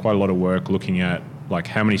done quite a lot of work looking at like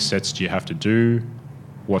how many sets do you have to do,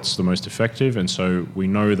 what's the most effective, and so we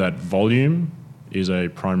know that volume is a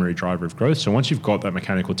primary driver of growth. So once you've got that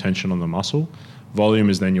mechanical tension on the muscle, volume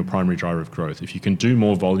is then your primary driver of growth. If you can do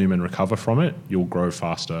more volume and recover from it, you'll grow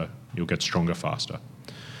faster, you'll get stronger faster.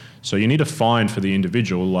 So you need to find for the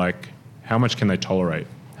individual, like, how much can they tolerate?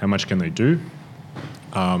 How much can they do?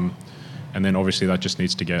 And then obviously that just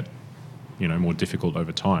needs to get, more difficult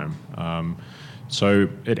over time. So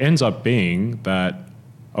it ends up being that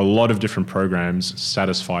a lot of different programs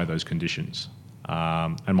satisfy those conditions.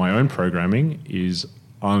 And my own programming is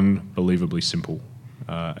unbelievably simple.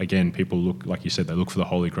 Again, people look, like you said, they look for the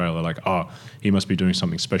holy grail. They're like, oh, he must be doing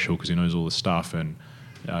something special because he knows all this stuff and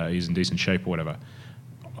he's in decent shape or whatever.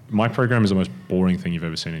 My program is the most boring thing you've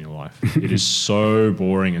ever seen in your life. It is so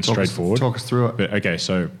boring and straightforward. Talk us through it. But, okay,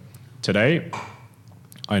 so today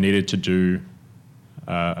I needed to do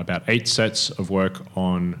about 8 sets of work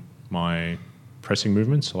on my pressing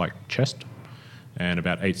movements, like chest, and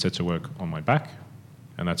about 8 sets of work on my back,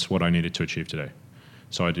 and that's what I needed to achieve today.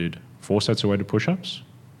 So I did 4 sets of weighted push-ups,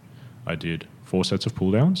 I did 4 sets of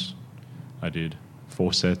pull-downs, I did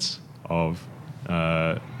 4 sets of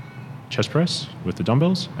chest press with the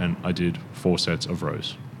dumbbells, and I did 4 sets of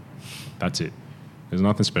rows. That's it. There's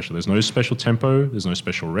nothing special. There's no special tempo. There's no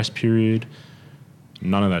special rest period.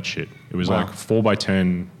 None of that shit. It was like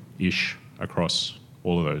 4x10-ish across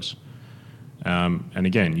all of those. And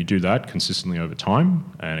again, you do that consistently over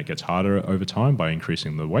time, and it gets harder over time by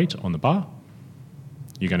increasing the weight on the bar.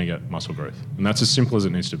 You're going to get muscle growth. And that's as simple as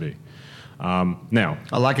it needs to be. Now,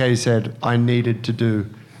 I like how you said, I needed to do,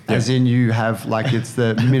 as in you have, like, it's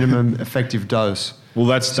the minimum effective dose. well,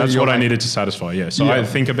 that's what I needed to satisfy, yeah. So I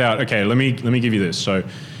think about, okay, let me give you this. So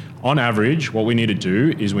on average, what we need to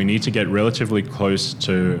do is we need to get relatively close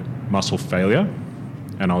to muscle failure.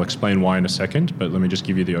 And I'll explain why in a second, but let me just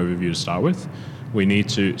give you the overview to start with.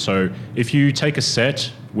 So if you take a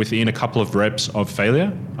set within a couple of reps of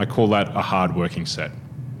failure, I call that a hard working set.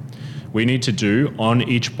 We need to do on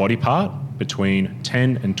each body part between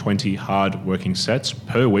 10 and 20 hard working sets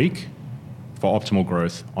per week for optimal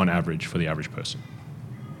growth on average for the average person.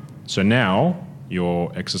 So now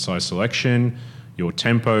your exercise selection, your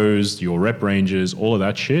tempos, your rep ranges, all of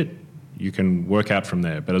that shit, you can work out from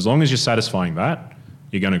there. But as long as you're satisfying that,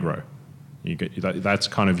 you're going to grow. That's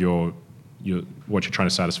kind of what you're trying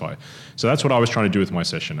to satisfy. So that's what I was trying to do with my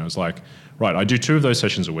session. I was like, right, I do 2 of those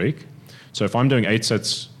sessions a week. So if I'm doing 8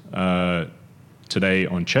 sets today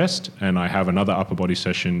on chest, and I have another upper body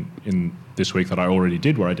session in this week that I already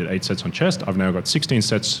did, where I did 8 sets on chest, I've now got 16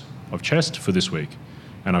 sets of chest for this week.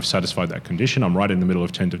 And I've satisfied that condition. I'm right in the middle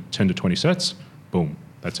of 10 to 20 sets. Boom,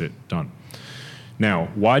 that's it, done. Now,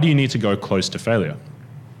 why do you need to go close to failure?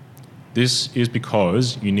 This is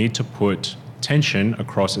because you need to put tension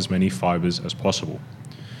across as many fibers as possible.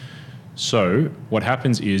 So what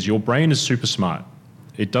happens is your brain is super smart.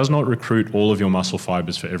 It does not recruit all of your muscle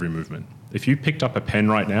fibers for every movement. If you picked up a pen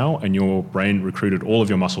right now and your brain recruited all of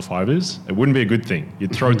your muscle fibers, it wouldn't be a good thing.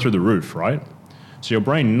 You'd throw it through the roof, right? So your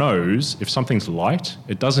brain knows if something's light,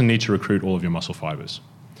 it doesn't need to recruit all of your muscle fibers.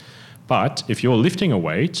 But if you're lifting a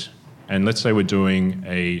weight, and let's say we're doing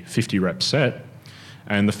a 50 rep set,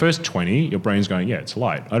 and the first 20, your brain's going, yeah, it's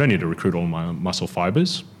light. I don't need to recruit all my muscle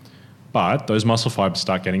fibers. But those muscle fibers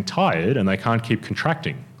start getting tired and they can't keep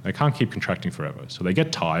contracting. They can't keep contracting forever. So they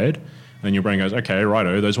get tired and your brain goes, okay,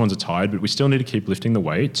 righto, those ones are tired, but we still need to keep lifting the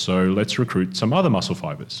weight. So let's recruit some other muscle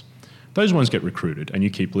fibers. Those ones get recruited and you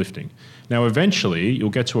keep lifting. Now, eventually you'll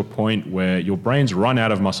get to a point where your brain's run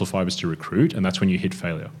out of muscle fibers to recruit, and that's when you hit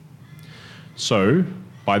failure. So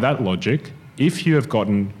by that logic, if you have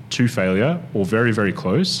gotten to failure or very, very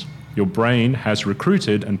close, your brain has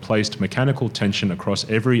recruited and placed mechanical tension across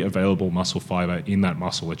every available muscle fiber in that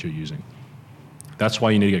muscle that you're using. That's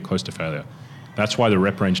why you need to get close to failure. That's why the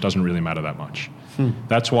rep range doesn't really matter that much.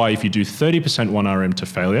 That's why if you do 30% 1RM to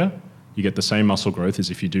failure, you get the same muscle growth as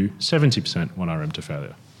if you do 70% 1RM to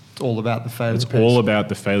failure. It's all about the failure piece. It's all about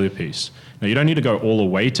the failure piece. Now, you don't need to go all the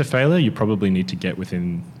way to failure. You probably need to get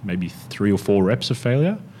within maybe 3 or 4 reps of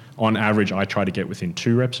failure. On average, I try to get within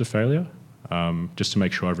 2 reps of failure, just to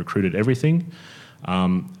make sure I've recruited everything.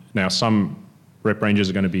 Now, some rep ranges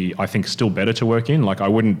are going to be, I think, still better to work in. Like I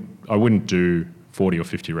wouldn't do 40 or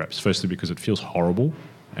 50 reps, firstly because it feels horrible,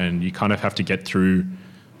 and you kind of have to get through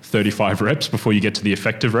 35 reps before you get to the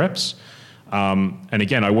effective reps. And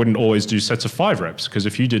again, I wouldn't always do sets of 5 reps, because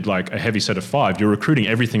if you did like a heavy set of 5, you're recruiting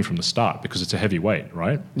everything from the start because it's a heavy weight,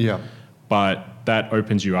 right? Yeah. But that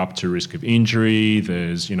opens you up to risk of injury.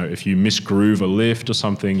 There's, if you misgroove a lift or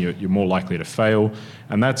something, you're more likely to fail.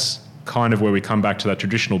 And that's kind of where we come back to that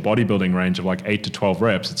traditional bodybuilding range of like 8 to 12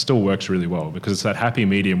 reps. It still works really well because it's that happy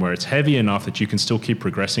medium where it's heavy enough that you can still keep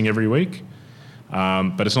progressing every week.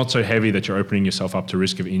 But it's not so heavy that you're opening yourself up to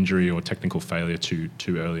risk of injury or technical failure too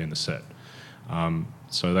early in the set.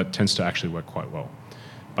 So that tends to actually work quite well.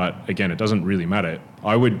 But again, it doesn't really matter.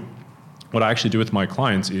 What I actually do with my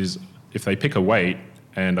clients is if they pick a weight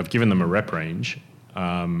and I've given them a rep range,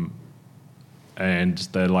 and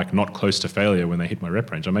they're like not close to failure when they hit my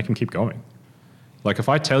rep range, I make them keep going. Like if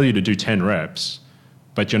I tell you to do 10 reps,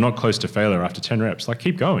 but you're not close to failure after 10 reps, like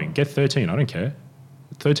keep going, get 13, I don't care.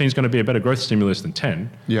 13 is going to be a better growth stimulus than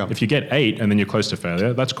 10. Yeah. If you get 8 and then you're close to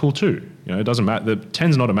failure, that's cool too. It doesn't matter. The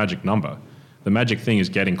 10's not a magic number. The magic thing is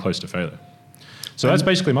getting close to failure. So that's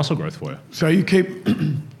basically muscle growth for you. So you keep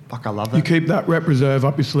Fuck, I love that. you keep that rep reserve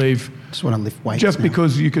up your sleeve Just want to lift weights just now.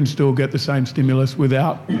 because you can still get the same stimulus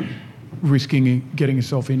without risking getting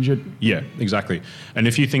yourself injured. Yeah, exactly. And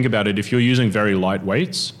if you think about it, if you're using very light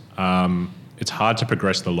weights, it's hard to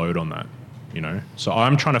progress the load on that, So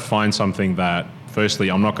I'm trying to find something that,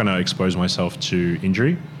 firstly, I'm not going to expose myself to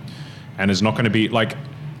injury, and is not going to be, like,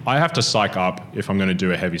 I have to psych up if I'm going to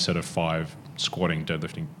do a heavy set of 5 squatting,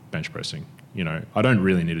 deadlifting, bench pressing. I don't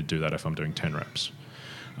really need to do that if I'm doing 10 reps.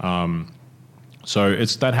 So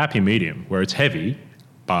it's that happy medium where it's heavy,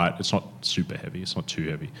 but it's not super heavy. It's not too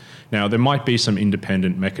heavy. Now, there might be some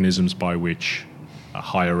independent mechanisms by which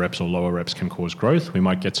higher reps or lower reps can cause growth. We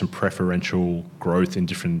might get some preferential growth in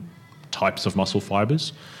different types of muscle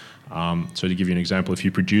fibers. So to give you an example, if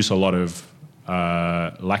you produce a lot of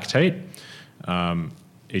lactate,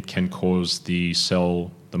 it can cause the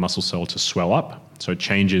muscle cell to swell up. So it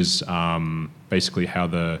changes basically how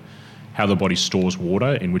the body stores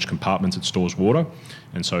water, in which compartments it stores water.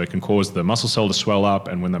 And so it can cause the muscle cell to swell up,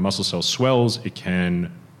 and when that muscle cell swells, it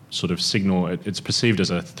can sort of signal, it's perceived as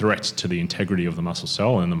a threat to the integrity of the muscle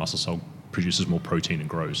cell, and the muscle cell produces more protein and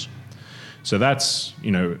grows. So that's,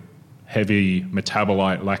 heavy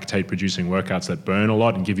metabolite lactate producing workouts that burn a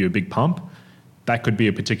lot and give you a big pump. That could be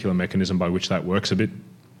a particular mechanism by which that works a bit.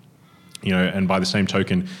 And by the same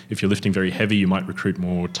token, if you're lifting very heavy, you might recruit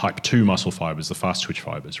more type 2 muscle fibers, the fast twitch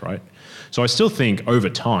fibers, right? So I still think over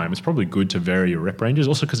time, it's probably good to vary your rep ranges,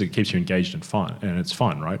 also because it keeps you engaged and fun, and it's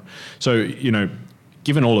fun, right? So,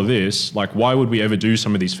 given all of this, like, why would we ever do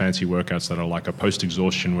some of these fancy workouts that are like a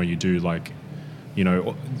post-exhaustion where you do like,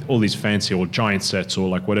 all these fancy or giant sets or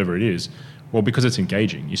like whatever it is? Well, because it's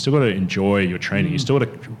engaging. You still got to enjoy your training. You still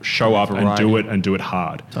got to show up and do it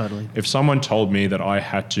hard. Totally. If someone told me that I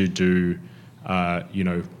had to do,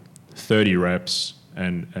 30 reps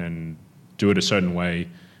and do it a certain way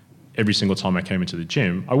every single time I came into the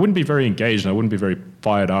gym, I wouldn't be very engaged, and I wouldn't be very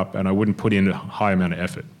fired up, and I wouldn't put in a high amount of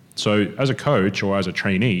effort. So as a coach or as a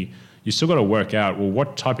trainee, you still got to work out, well,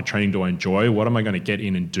 what type of training do I enjoy? What am I going to get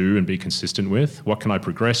in and do and be consistent with? What can I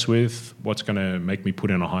progress with? What's going to make me put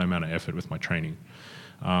in a high amount of effort with my training?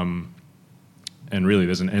 And really,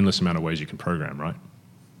 there's an endless amount of ways you can program, right?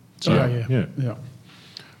 So,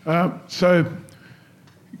 yeah. So,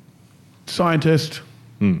 scientist,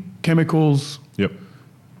 chemicals, yep,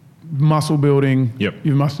 muscle building. Yep.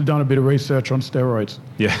 You must have done a bit of research on steroids.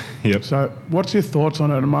 Yeah, yep. So, what's your thoughts on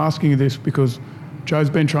it? I'm asking you this because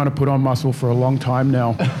Joe's been trying to put on muscle for a long time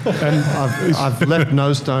now, and I've left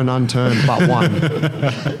no stone unturned but one.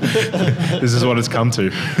 This is what it's come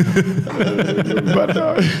to. But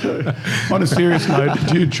on a serious note,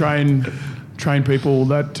 do you train people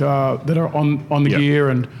that are on the gear?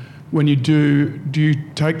 And when you do you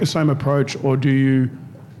take the same approach, or do you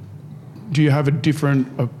have a different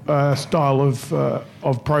style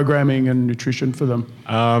of programming and nutrition for them?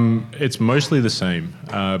 It's mostly the same,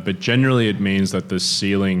 but generally it means that the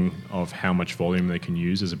ceiling of how much volume they can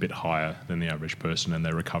use is a bit higher than the average person, and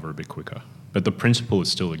they recover a bit quicker. But the principle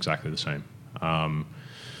is still exactly the same.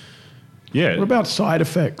 What about side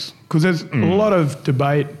effects? Because there's a lot of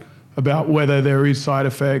debate about whether there is side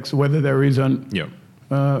effects, whether there isn't. Yeah.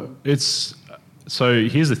 So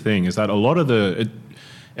here's the thing, is that a lot of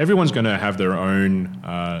everyone's going to have their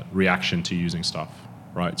own reaction to using stuff,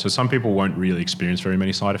 right? So some people won't really experience very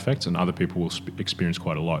many side effects, and other people will experience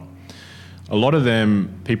quite a lot. A lot of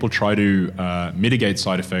them, people try to mitigate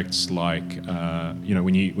side effects, like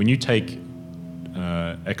when you take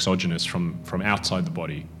exogenous from outside the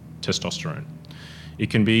body, testosterone, it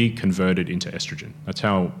can be converted into estrogen. That's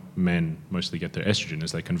how men mostly get their estrogen,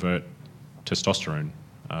 is they convert testosterone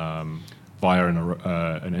via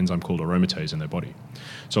an enzyme called aromatase in their body.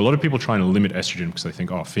 So a lot of people trying to limit estrogen because they think,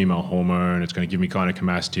 female hormone, it's going to give me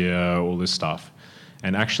gynecomastia, all this stuff.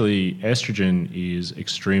 And actually, estrogen is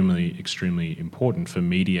extremely, extremely important for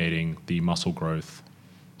mediating the muscle growth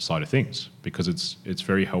side of things, because it's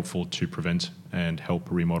very helpful to prevent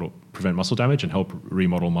muscle damage and help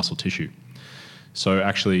remodel muscle tissue. So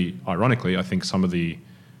actually, ironically, I think some of the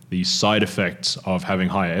side effects of having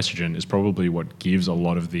higher estrogen is probably what gives a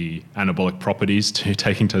lot of the anabolic properties to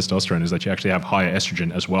taking testosterone, is that you actually have higher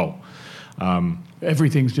estrogen as well.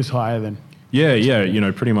 Everything's just higher then.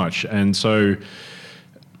 Yeah, pretty much. And so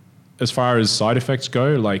as far as side effects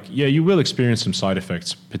go, you will experience some side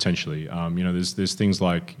effects potentially. There's things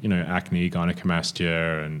like, acne,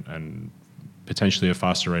 gynecomastia, and potentially a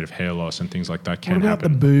faster rate of hair loss and things like that can happen. What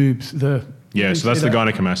about the boobs? So that's the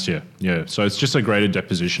gynecomastia. Yeah, so it's just a greater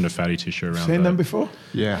deposition of fatty tissue around. Seen them before?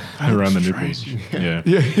 Yeah, around the nipples. Yeah.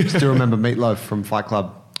 Still remember Meatloaf from Fight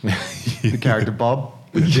Club, the character Bob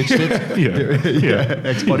with the dick stick.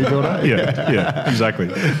 Ex-bodybuilder. Yeah, exactly.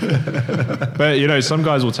 But some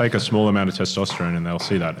guys will take a small amount of testosterone and they'll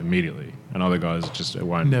see that immediately, and other guys it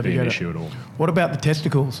won't be an issue at all. What about the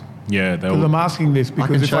testicles? Yeah, because I'm asking this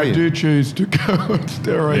because if I do choose to go on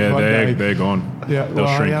steroids, they're gone. Yeah, they'll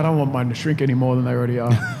shrink. I don't want mine to shrink any more than they already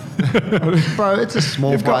are. Bro, it's a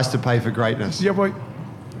small price to pay for greatness. Yeah, but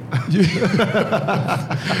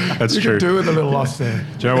that's you true. You can do with a little loss there.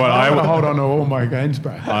 Do you know what? I want to hold on to all my gains,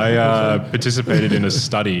 bro. I participated in a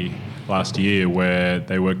study last year where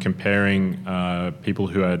they were comparing people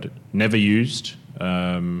who had never used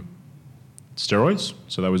steroids.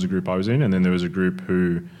 So that was a group I was in, and then there was a group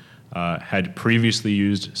who had previously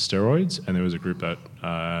used steroids, and there was a group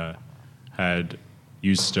that had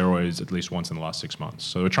used steroids at least once in the last 6 months.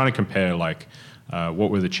 So we're trying to compare like what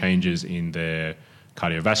were the changes in their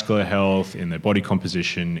cardiovascular health, in their body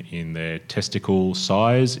composition, in their testicle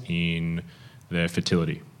size, in their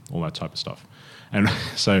fertility, all that type of stuff. And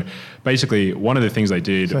so basically one of the things they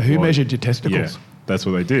did. So who measured your testicles? Yeah, that's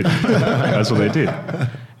what they did. That's what they did.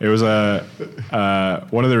 It was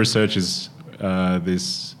one of the researchers,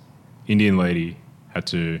 this Indian lady had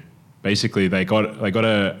to, basically they got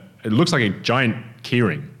it looks like a giant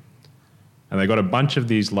keyring, and they got a bunch of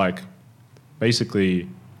these like basically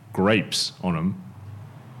grapes on them.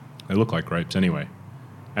 They look like grapes anyway.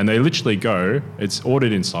 And they literally go, it's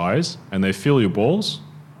ordered in size, and they feel your balls,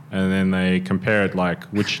 and then they compare it like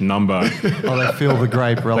which number. Oh, they feel the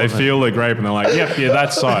grape relevant. They feel the grape, and they're like, yep, yeah,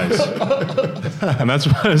 that size. And that's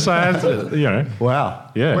what, so I had to, you know.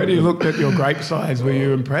 Wow. Yeah. When you looked at your grape size, were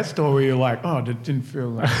you impressed, or were you like, oh, it didn't feel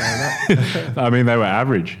like that? I mean, they were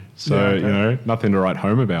average. So, Yeah, okay. you know, nothing to write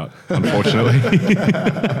home about, unfortunately.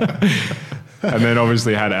 And then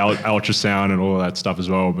obviously had ultrasound and all of that stuff as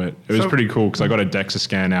well. But it was pretty cool because I got a DEXA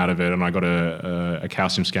scan out of it, and I got a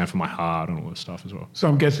calcium scan for my heart and all this stuff as well. So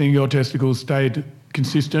I'm guessing your testicles stayed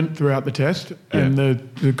consistent throughout the test, and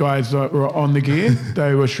the guys that were on the gear,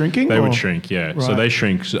 they were shrinking? They would shrink, yeah. Right. So they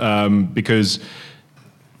shrink because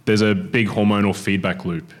there's a big hormonal feedback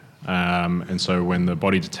loop. And so when the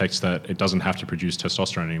body detects that it doesn't have to produce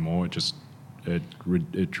testosterone anymore, it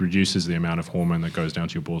reduces the amount of hormone that goes down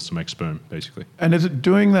to your balls to make sperm, basically. And is it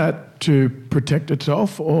doing that to protect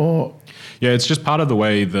itself, or? Yeah, it's just part of the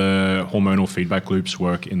way the hormonal feedback loops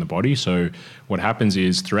work in the body. So what happens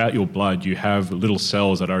is throughout your blood, you have little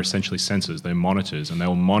cells that are essentially sensors. They're monitors, and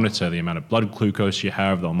they'll monitor the amount of blood glucose you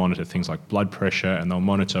have. They'll monitor things like blood pressure, and they'll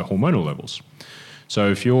monitor hormonal levels.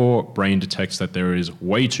 So if your brain detects that there is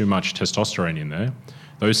way too much testosterone in there,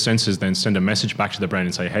 those sensors then send a message back to the brain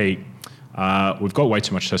and say, hey, we've got way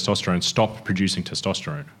too much testosterone, stop producing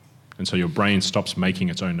testosterone. And so your brain stops making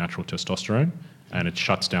its own natural testosterone, and it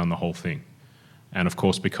shuts down the whole thing. And of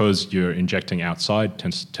course, because you're injecting outside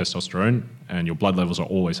testosterone and your blood levels are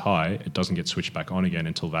always high, it doesn't get switched back on again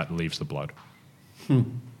until that leaves the blood.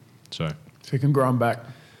 So So you can grow them back.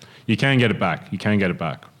 you can get it back. You can get it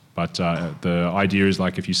back. But the idea is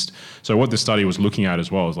like if you... So what the study was looking at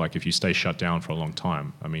as well is like if you stay shut down for a long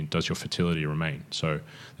time, I mean, does your fertility remain? So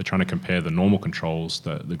they're trying to compare the normal controls,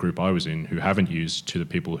 the group I was in, who haven't used, to the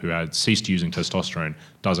people who had ceased using testosterone.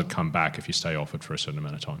 Does it come back if you stay off it for a certain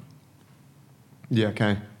amount of time? Yeah,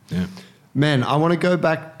 okay. Yeah. Man, I want to go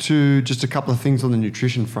back to just a couple of things on the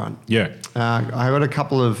nutrition front. Yeah. I got a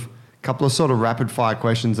couple of sort of rapid fire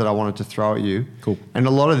questions that I wanted to throw at you. Cool. And a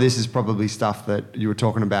lot of this is probably stuff that you were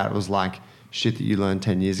talking about. It was like shit that you learned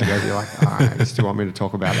 10 years ago. You're like, all right, you still want me to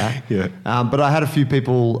talk about that? Yeah. But I had a few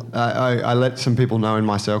people, I let some people know in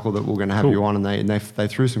my circle that we're going to have Cool. you on, and they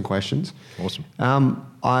threw some questions. Awesome.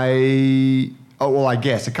 I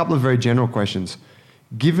guess a couple of very general questions.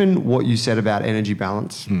 Given what you said about energy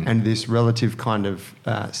balance and this relative kind of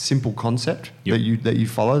simple concept Yep. that you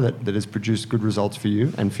follow that has produced good results for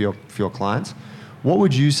you and for your clients, what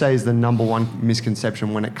would you say is the number one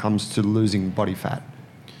misconception when it comes to losing body fat?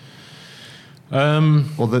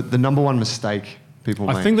 Or the number one mistake people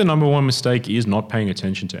make? I think the number one mistake is not paying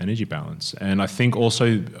attention to energy balance. And I think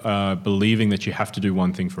also believing that you have to do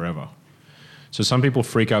one thing forever. So some people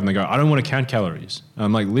freak out and they go, I don't want to count calories. And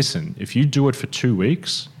I'm like, listen, if you do it for 2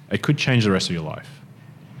 weeks, it could change the rest of your life.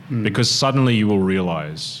 Because suddenly you will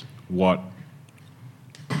realize what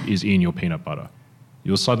is in your peanut butter.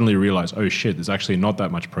 You'll suddenly realize, oh shit, there's actually not that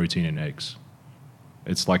much protein in eggs.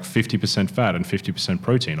 It's like 50% fat and 50%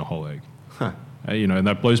 protein, a whole egg. Huh. And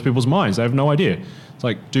that blows people's minds. They have no idea. It's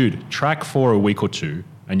like, dude, track for a week or two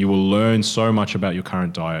and you will learn so much about your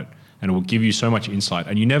current diet, and it will give you so much insight.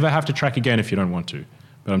 And you never have to track again if you don't want to.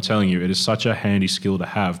 But I'm telling you, it is such a handy skill to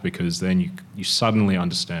have, because then you suddenly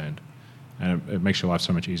understand, and it makes your life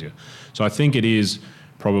so much easier. So I think it is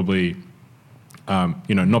probably,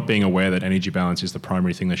 not being aware that energy balance is the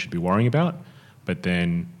primary thing they should be worrying about, but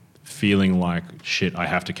then feeling like, shit, I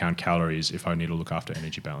have to count calories if I need to look after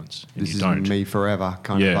energy balance. And This you is don't. me forever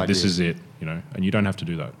kind of idea. Yeah, this is it, and you don't have to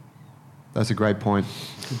do that. That's a great point.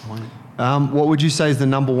 Good point. What would you say is the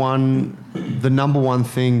number one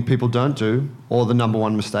thing people don't do, or the number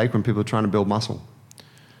one mistake when people are trying to build muscle?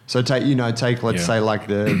 So take let's say like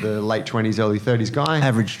the late 20s, early 30s guy,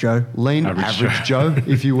 Average Joe. lean, Average Joe,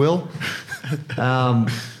 if you will.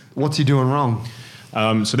 What's he doing wrong?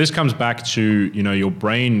 So this comes back to, your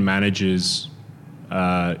brain manages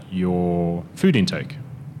your food intake,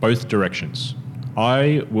 both directions.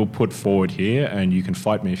 I will put forward here, and you can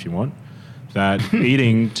fight me if you want, that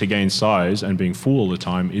eating to gain size and being full all the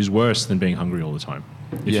time is worse than being hungry all the time.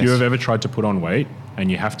 If Yes. you have ever tried to put on weight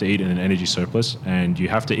and you have to eat in an energy surplus and you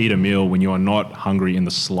have to eat a meal when you are not hungry in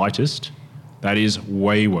the slightest, that is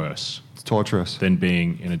way worse It's torturous. than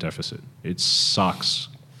being in a deficit. It sucks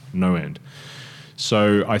no end.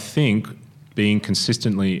 So I think being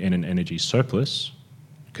consistently in an energy surplus,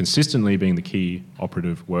 consistently being the key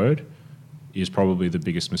operative word, is probably the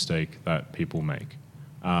biggest mistake that people make.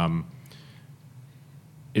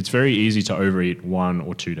 It's very easy to overeat 1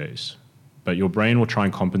 or 2 days, but your brain will try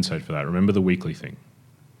and compensate for that. Remember the weekly thing.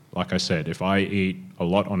 Like I said, if I eat a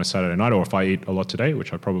lot on a Saturday night, or if I eat a lot today,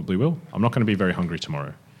 which I probably will, I'm not going to be very hungry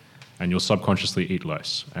tomorrow. And you'll subconsciously eat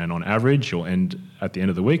less. And on average, you'll end at the end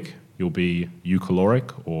of the week, you'll be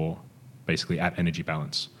eucaloric, or basically at energy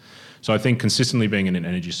balance. So I think consistently being in an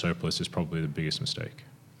energy surplus is probably the biggest mistake.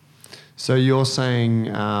 So you're saying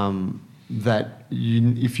that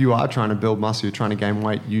if you are trying to build muscle, you're trying to gain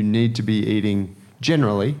weight, you need to be eating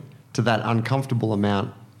generally to that uncomfortable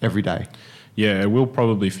amount every day. Yeah, it will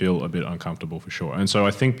probably feel a bit uncomfortable for sure. And so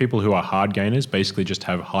I think people who are hard gainers basically just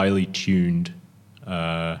have highly tuned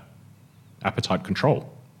appetite control.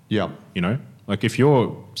 Yeah. You know, like if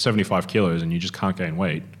you're 75 kilos and you just can't gain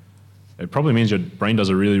weight, it probably means your brain does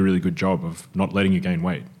a really, really good job of not letting you gain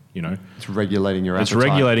weight. You know, It's regulating your it's appetite.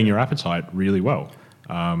 regulating your appetite really well.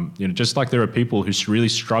 You know, just like there are people who really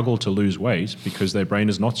struggle to lose weight because their brain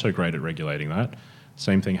is not so great at regulating that.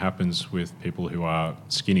 Same thing happens with people who are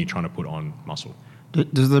skinny trying to put on muscle.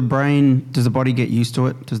 Does the body get used to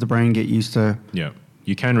it? Does the brain get used to? Yeah,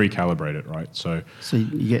 you can recalibrate it, right? So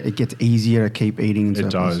it gets easier to keep eating. In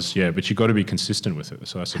it surplus? does, yeah. But you got to be consistent with it.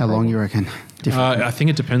 So that's the How long problem. you reckon? I think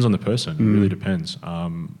it depends on the person. It really depends.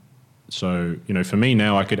 So, you know, for me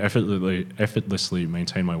now, I could effortlessly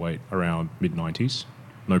maintain my weight around mid-90s,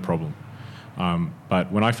 no problem.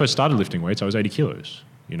 But when I first started lifting weights, I was 80 kilos,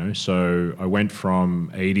 you know. So I went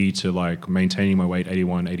from 80 to like maintaining my weight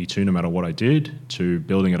 81, 82, no matter what I did, to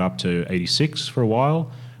building it up to 86 for a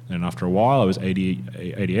while. And after a while, I was 80,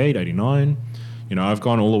 88, 89. You know, I've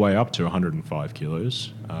gone all the way up to 105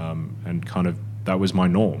 kilos, and kind of that was my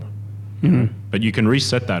norm. You know? But you can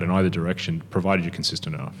reset that in either direction, provided you're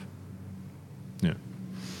consistent enough. Yeah.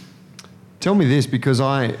 Tell me this, because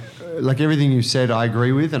I, like everything you said, I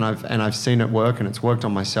agree with, and I've seen it work, and it's worked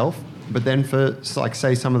on myself. But then for, like,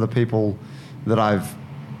 say some of the people that I've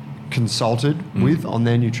consulted with on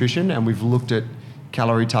their nutrition, and we've looked at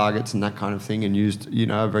calorie targets and that kind of thing, and used, you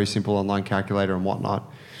know, a very simple online calculator and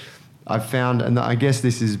whatnot, I've found, and I guess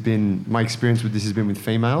this has been, my experience with this has been with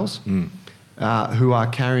females who are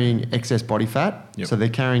carrying excess body fat. Yep. So they're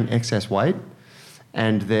carrying excess weight,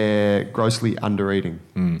 and they're grossly under eating.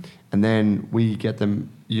 And then we get them,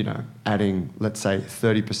 you know, adding, let's say,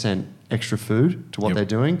 30% extra food to what Yep. they're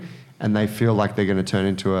doing, and they feel like they're going to turn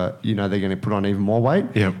into a, you know, they're going to put on even more weight.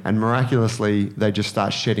 Yep. And miraculously, they just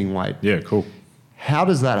start shedding weight. Yeah, cool. How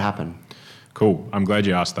does that happen? Cool. I'm glad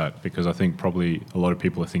you asked that, because I think probably a lot of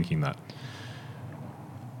people are thinking that.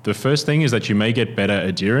 The first thing is that you may get better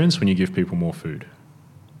adherence when you give people more food.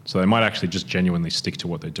 So they might actually just genuinely stick to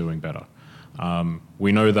what they're doing better.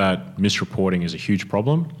 We know that misreporting is a huge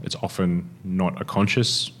problem. It's often not a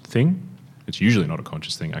conscious thing. It's usually not a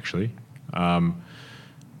conscious thing, actually.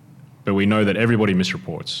 But we know that everybody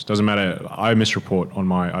misreports. Doesn't matter. I misreport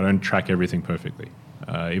on I don't track everything perfectly,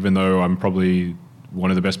 even though I'm probably one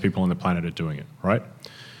of the best people on the planet at doing it, right?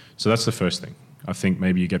 So that's the first thing. I think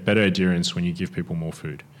maybe you get better adherence when you give people more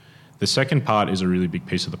food. The second part is a really big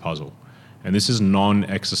piece of the puzzle, and this is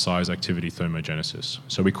non-exercise activity thermogenesis.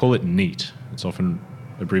 So we call it NEAT. It's often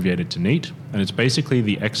abbreviated to NEAT, and it's basically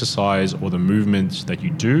the exercise or the movement that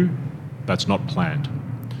you do that's not planned.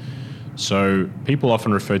 So people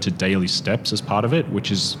often refer to daily steps as part of it, which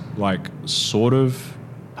is like sort of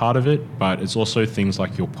part of it, but it's also things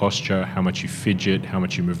like your posture, how much you fidget, how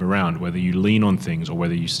much you move around, whether you lean on things or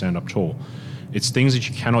whether you stand up tall. It's things that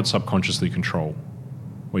you cannot subconsciously control,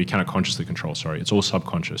 or you cannot consciously control, sorry. It's all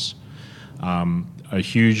subconscious. A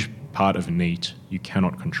huge part of NEAT you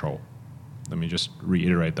cannot control. Let me just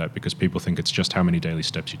reiterate that, because people think it's just how many daily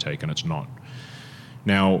steps you take, and it's not.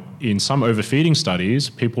 Now, in some overfeeding studies,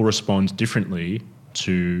 people respond differently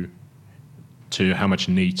to how much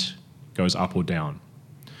NEAT goes up or down.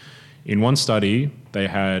 In one study, they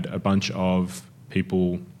had a bunch of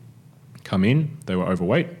people come in, they were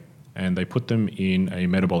overweight, and they put them in a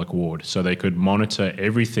metabolic ward so they could monitor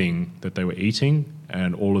everything that they were eating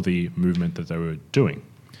and all of the movement that they were doing.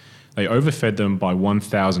 They overfed them by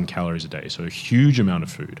 1,000 calories a day, so a huge amount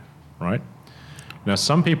of food, right? Now,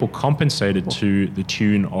 some people compensated to the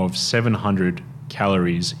tune of 700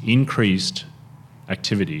 calories increased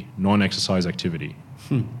activity, non-exercise activity,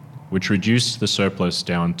 which reduced the surplus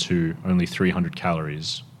down to only 300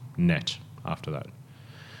 calories net after that.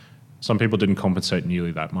 Some people didn't compensate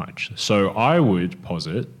nearly that much. So I would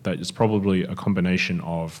posit that it's probably a combination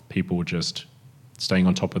of people just staying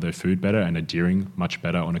on top of their food better and adhering much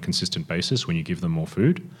better on a consistent basis when you give them more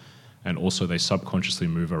food. And also they subconsciously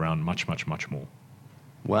move around much, much, much more.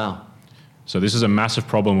 Wow. So this is a massive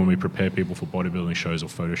problem when we prepare people for bodybuilding shows or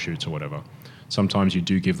photo shoots or whatever. Sometimes you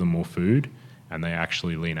do give them more food and they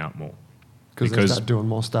actually lean out more. Because they start doing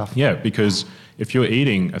more stuff. Yeah, because if you're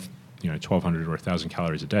eating 1,200 or 1,000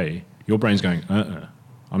 calories a day, your brain's going,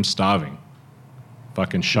 I'm starving.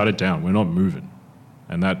 Fucking shut it down. We're not moving.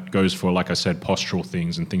 And that goes for, like I said, postural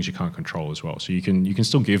things and things you can't control as well. So you can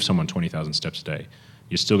still give someone 20,000 steps a day.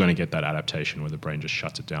 You're still going to get that adaptation where the brain just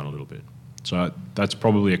shuts it down a little bit. So that's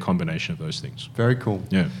probably a combination of those things. Very cool.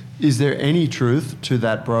 Yeah. Is there any truth to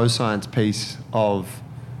that bro science piece of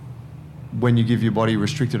when you give your body a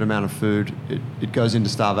restricted amount of food, it goes into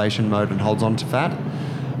starvation mode and holds on to fat?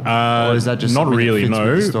 Or is that just not really, that fits no.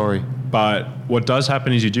 with the story? But what does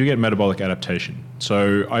happen is you do get metabolic adaptation.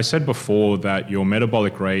 So I said before that your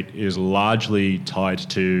metabolic rate is largely tied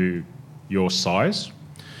to your size.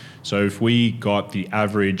 So if we got the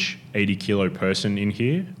average 80 kilo person in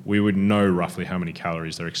here, we would know roughly how many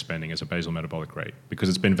calories they're expending as a basal metabolic rate because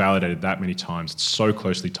it's been validated that many times. It's so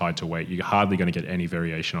closely tied to weight. You're hardly going to get any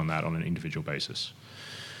variation on that on an individual basis.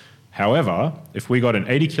 However, if we got an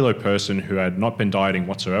 80 kilo person who had not been dieting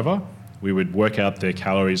whatsoever, we would work out their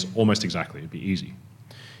calories almost exactly. It'd be easy.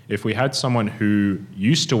 If we had someone who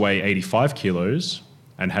used to weigh 85 kilos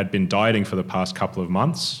and had been dieting for the past couple of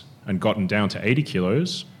months and gotten down to 80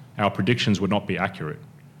 kilos, our predictions would not be accurate.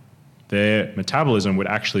 Their metabolism would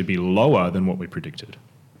actually be lower than what we predicted.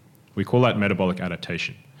 We call that metabolic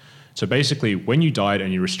adaptation. So basically, when you diet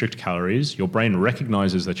and you restrict calories, your brain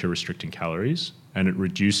recognizes that you're restricting calories and it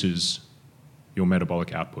reduces your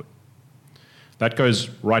metabolic output. That goes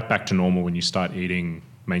right back to normal when you start eating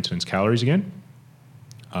maintenance calories again.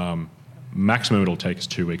 Maximum it'll take is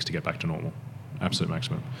 2 weeks to get back to normal, absolute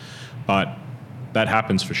maximum. But that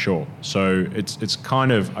happens for sure. So it's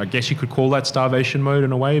kind of, I guess you could call that starvation mode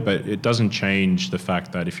in a way, but it doesn't change the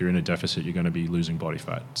fact that if you're in a deficit, you're going to be losing body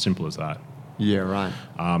fat. Simple as that. Yeah, right.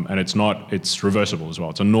 And it's reversible as well.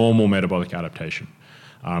 It's a normal metabolic adaptation.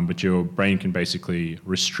 But your brain can basically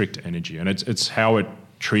restrict energy. And it's how it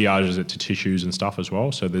triages it to tissues and stuff as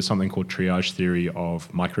well. So there's something called triage theory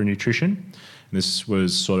of micronutrition. And this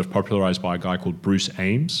was sort of popularized by a guy called Bruce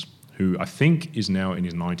Ames, who I think is now in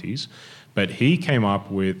his 90s. But he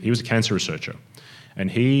was a cancer researcher.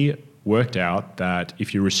 And he worked out that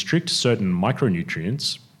if you restrict certain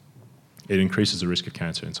micronutrients, it increases the risk of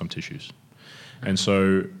cancer in some tissues. And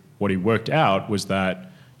so what he worked out was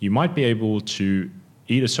that you might be able to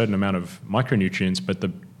eat a certain amount of micronutrients, but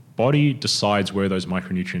the body decides where those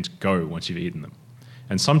micronutrients go once you've eaten them.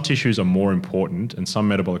 And some tissues are more important and some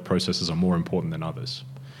metabolic processes are more important than others.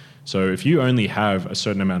 So if you only have a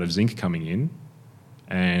certain amount of zinc coming in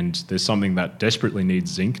and there's something that desperately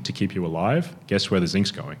needs zinc to keep you alive, guess where the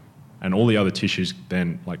zinc's going? And all the other tissues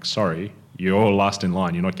then sorry, you're last in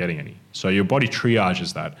line, you're not getting any. So your body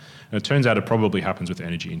triages that. And it turns out it probably happens with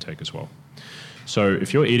energy intake as well. So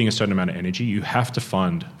if you're eating a certain amount of energy, you have to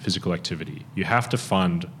fund physical activity. You have to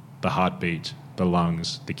fund the heartbeat, the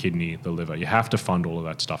lungs, the kidney, the liver. You have to fund all of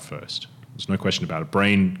that stuff first. There's no question about it.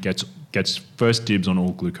 Brain gets first dibs on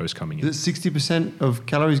all glucose coming in. Does 60% of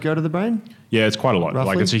calories go to the brain? Yeah, it's quite a lot.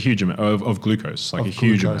 Roughly? Like it's a huge amount of glucose, like Of a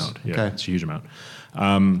huge glucose. amount. Yeah, Okay. it's a huge amount.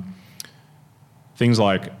 Things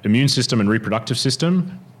like immune system and reproductive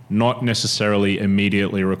system, not necessarily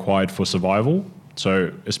immediately required for survival.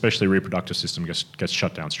 So especially reproductive system gets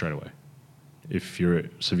shut down straight away if you're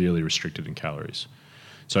severely restricted in calories.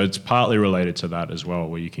 So it's partly related to that as well,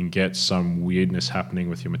 where you can get some weirdness happening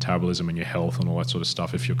with your metabolism and your health and all that sort of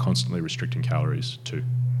stuff if you're constantly restricting calories too.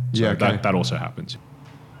 So Yeah, okay. that also happens.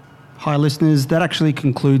 Hi, listeners. That actually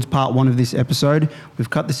concludes part 1 of this episode. We've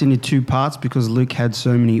cut this into 2 parts because Luke had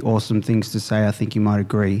so many awesome things to say. I think you might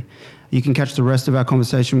agree. You can catch the rest of our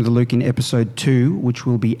conversation with Luke in episode 2, which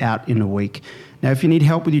will be out in a week. Now, if you need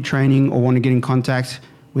help with your training or want to get in contact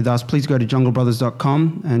with us, please go to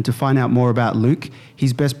junglebrothers.com. And to find out more about Luke,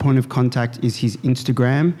 his best point of contact is his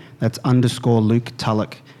Instagram. That's _Luke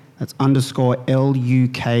Tulloch. That's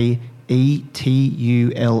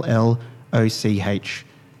 _LUKETULLOCH.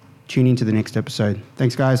 Tune in to the next episode.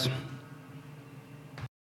 Thanks, guys.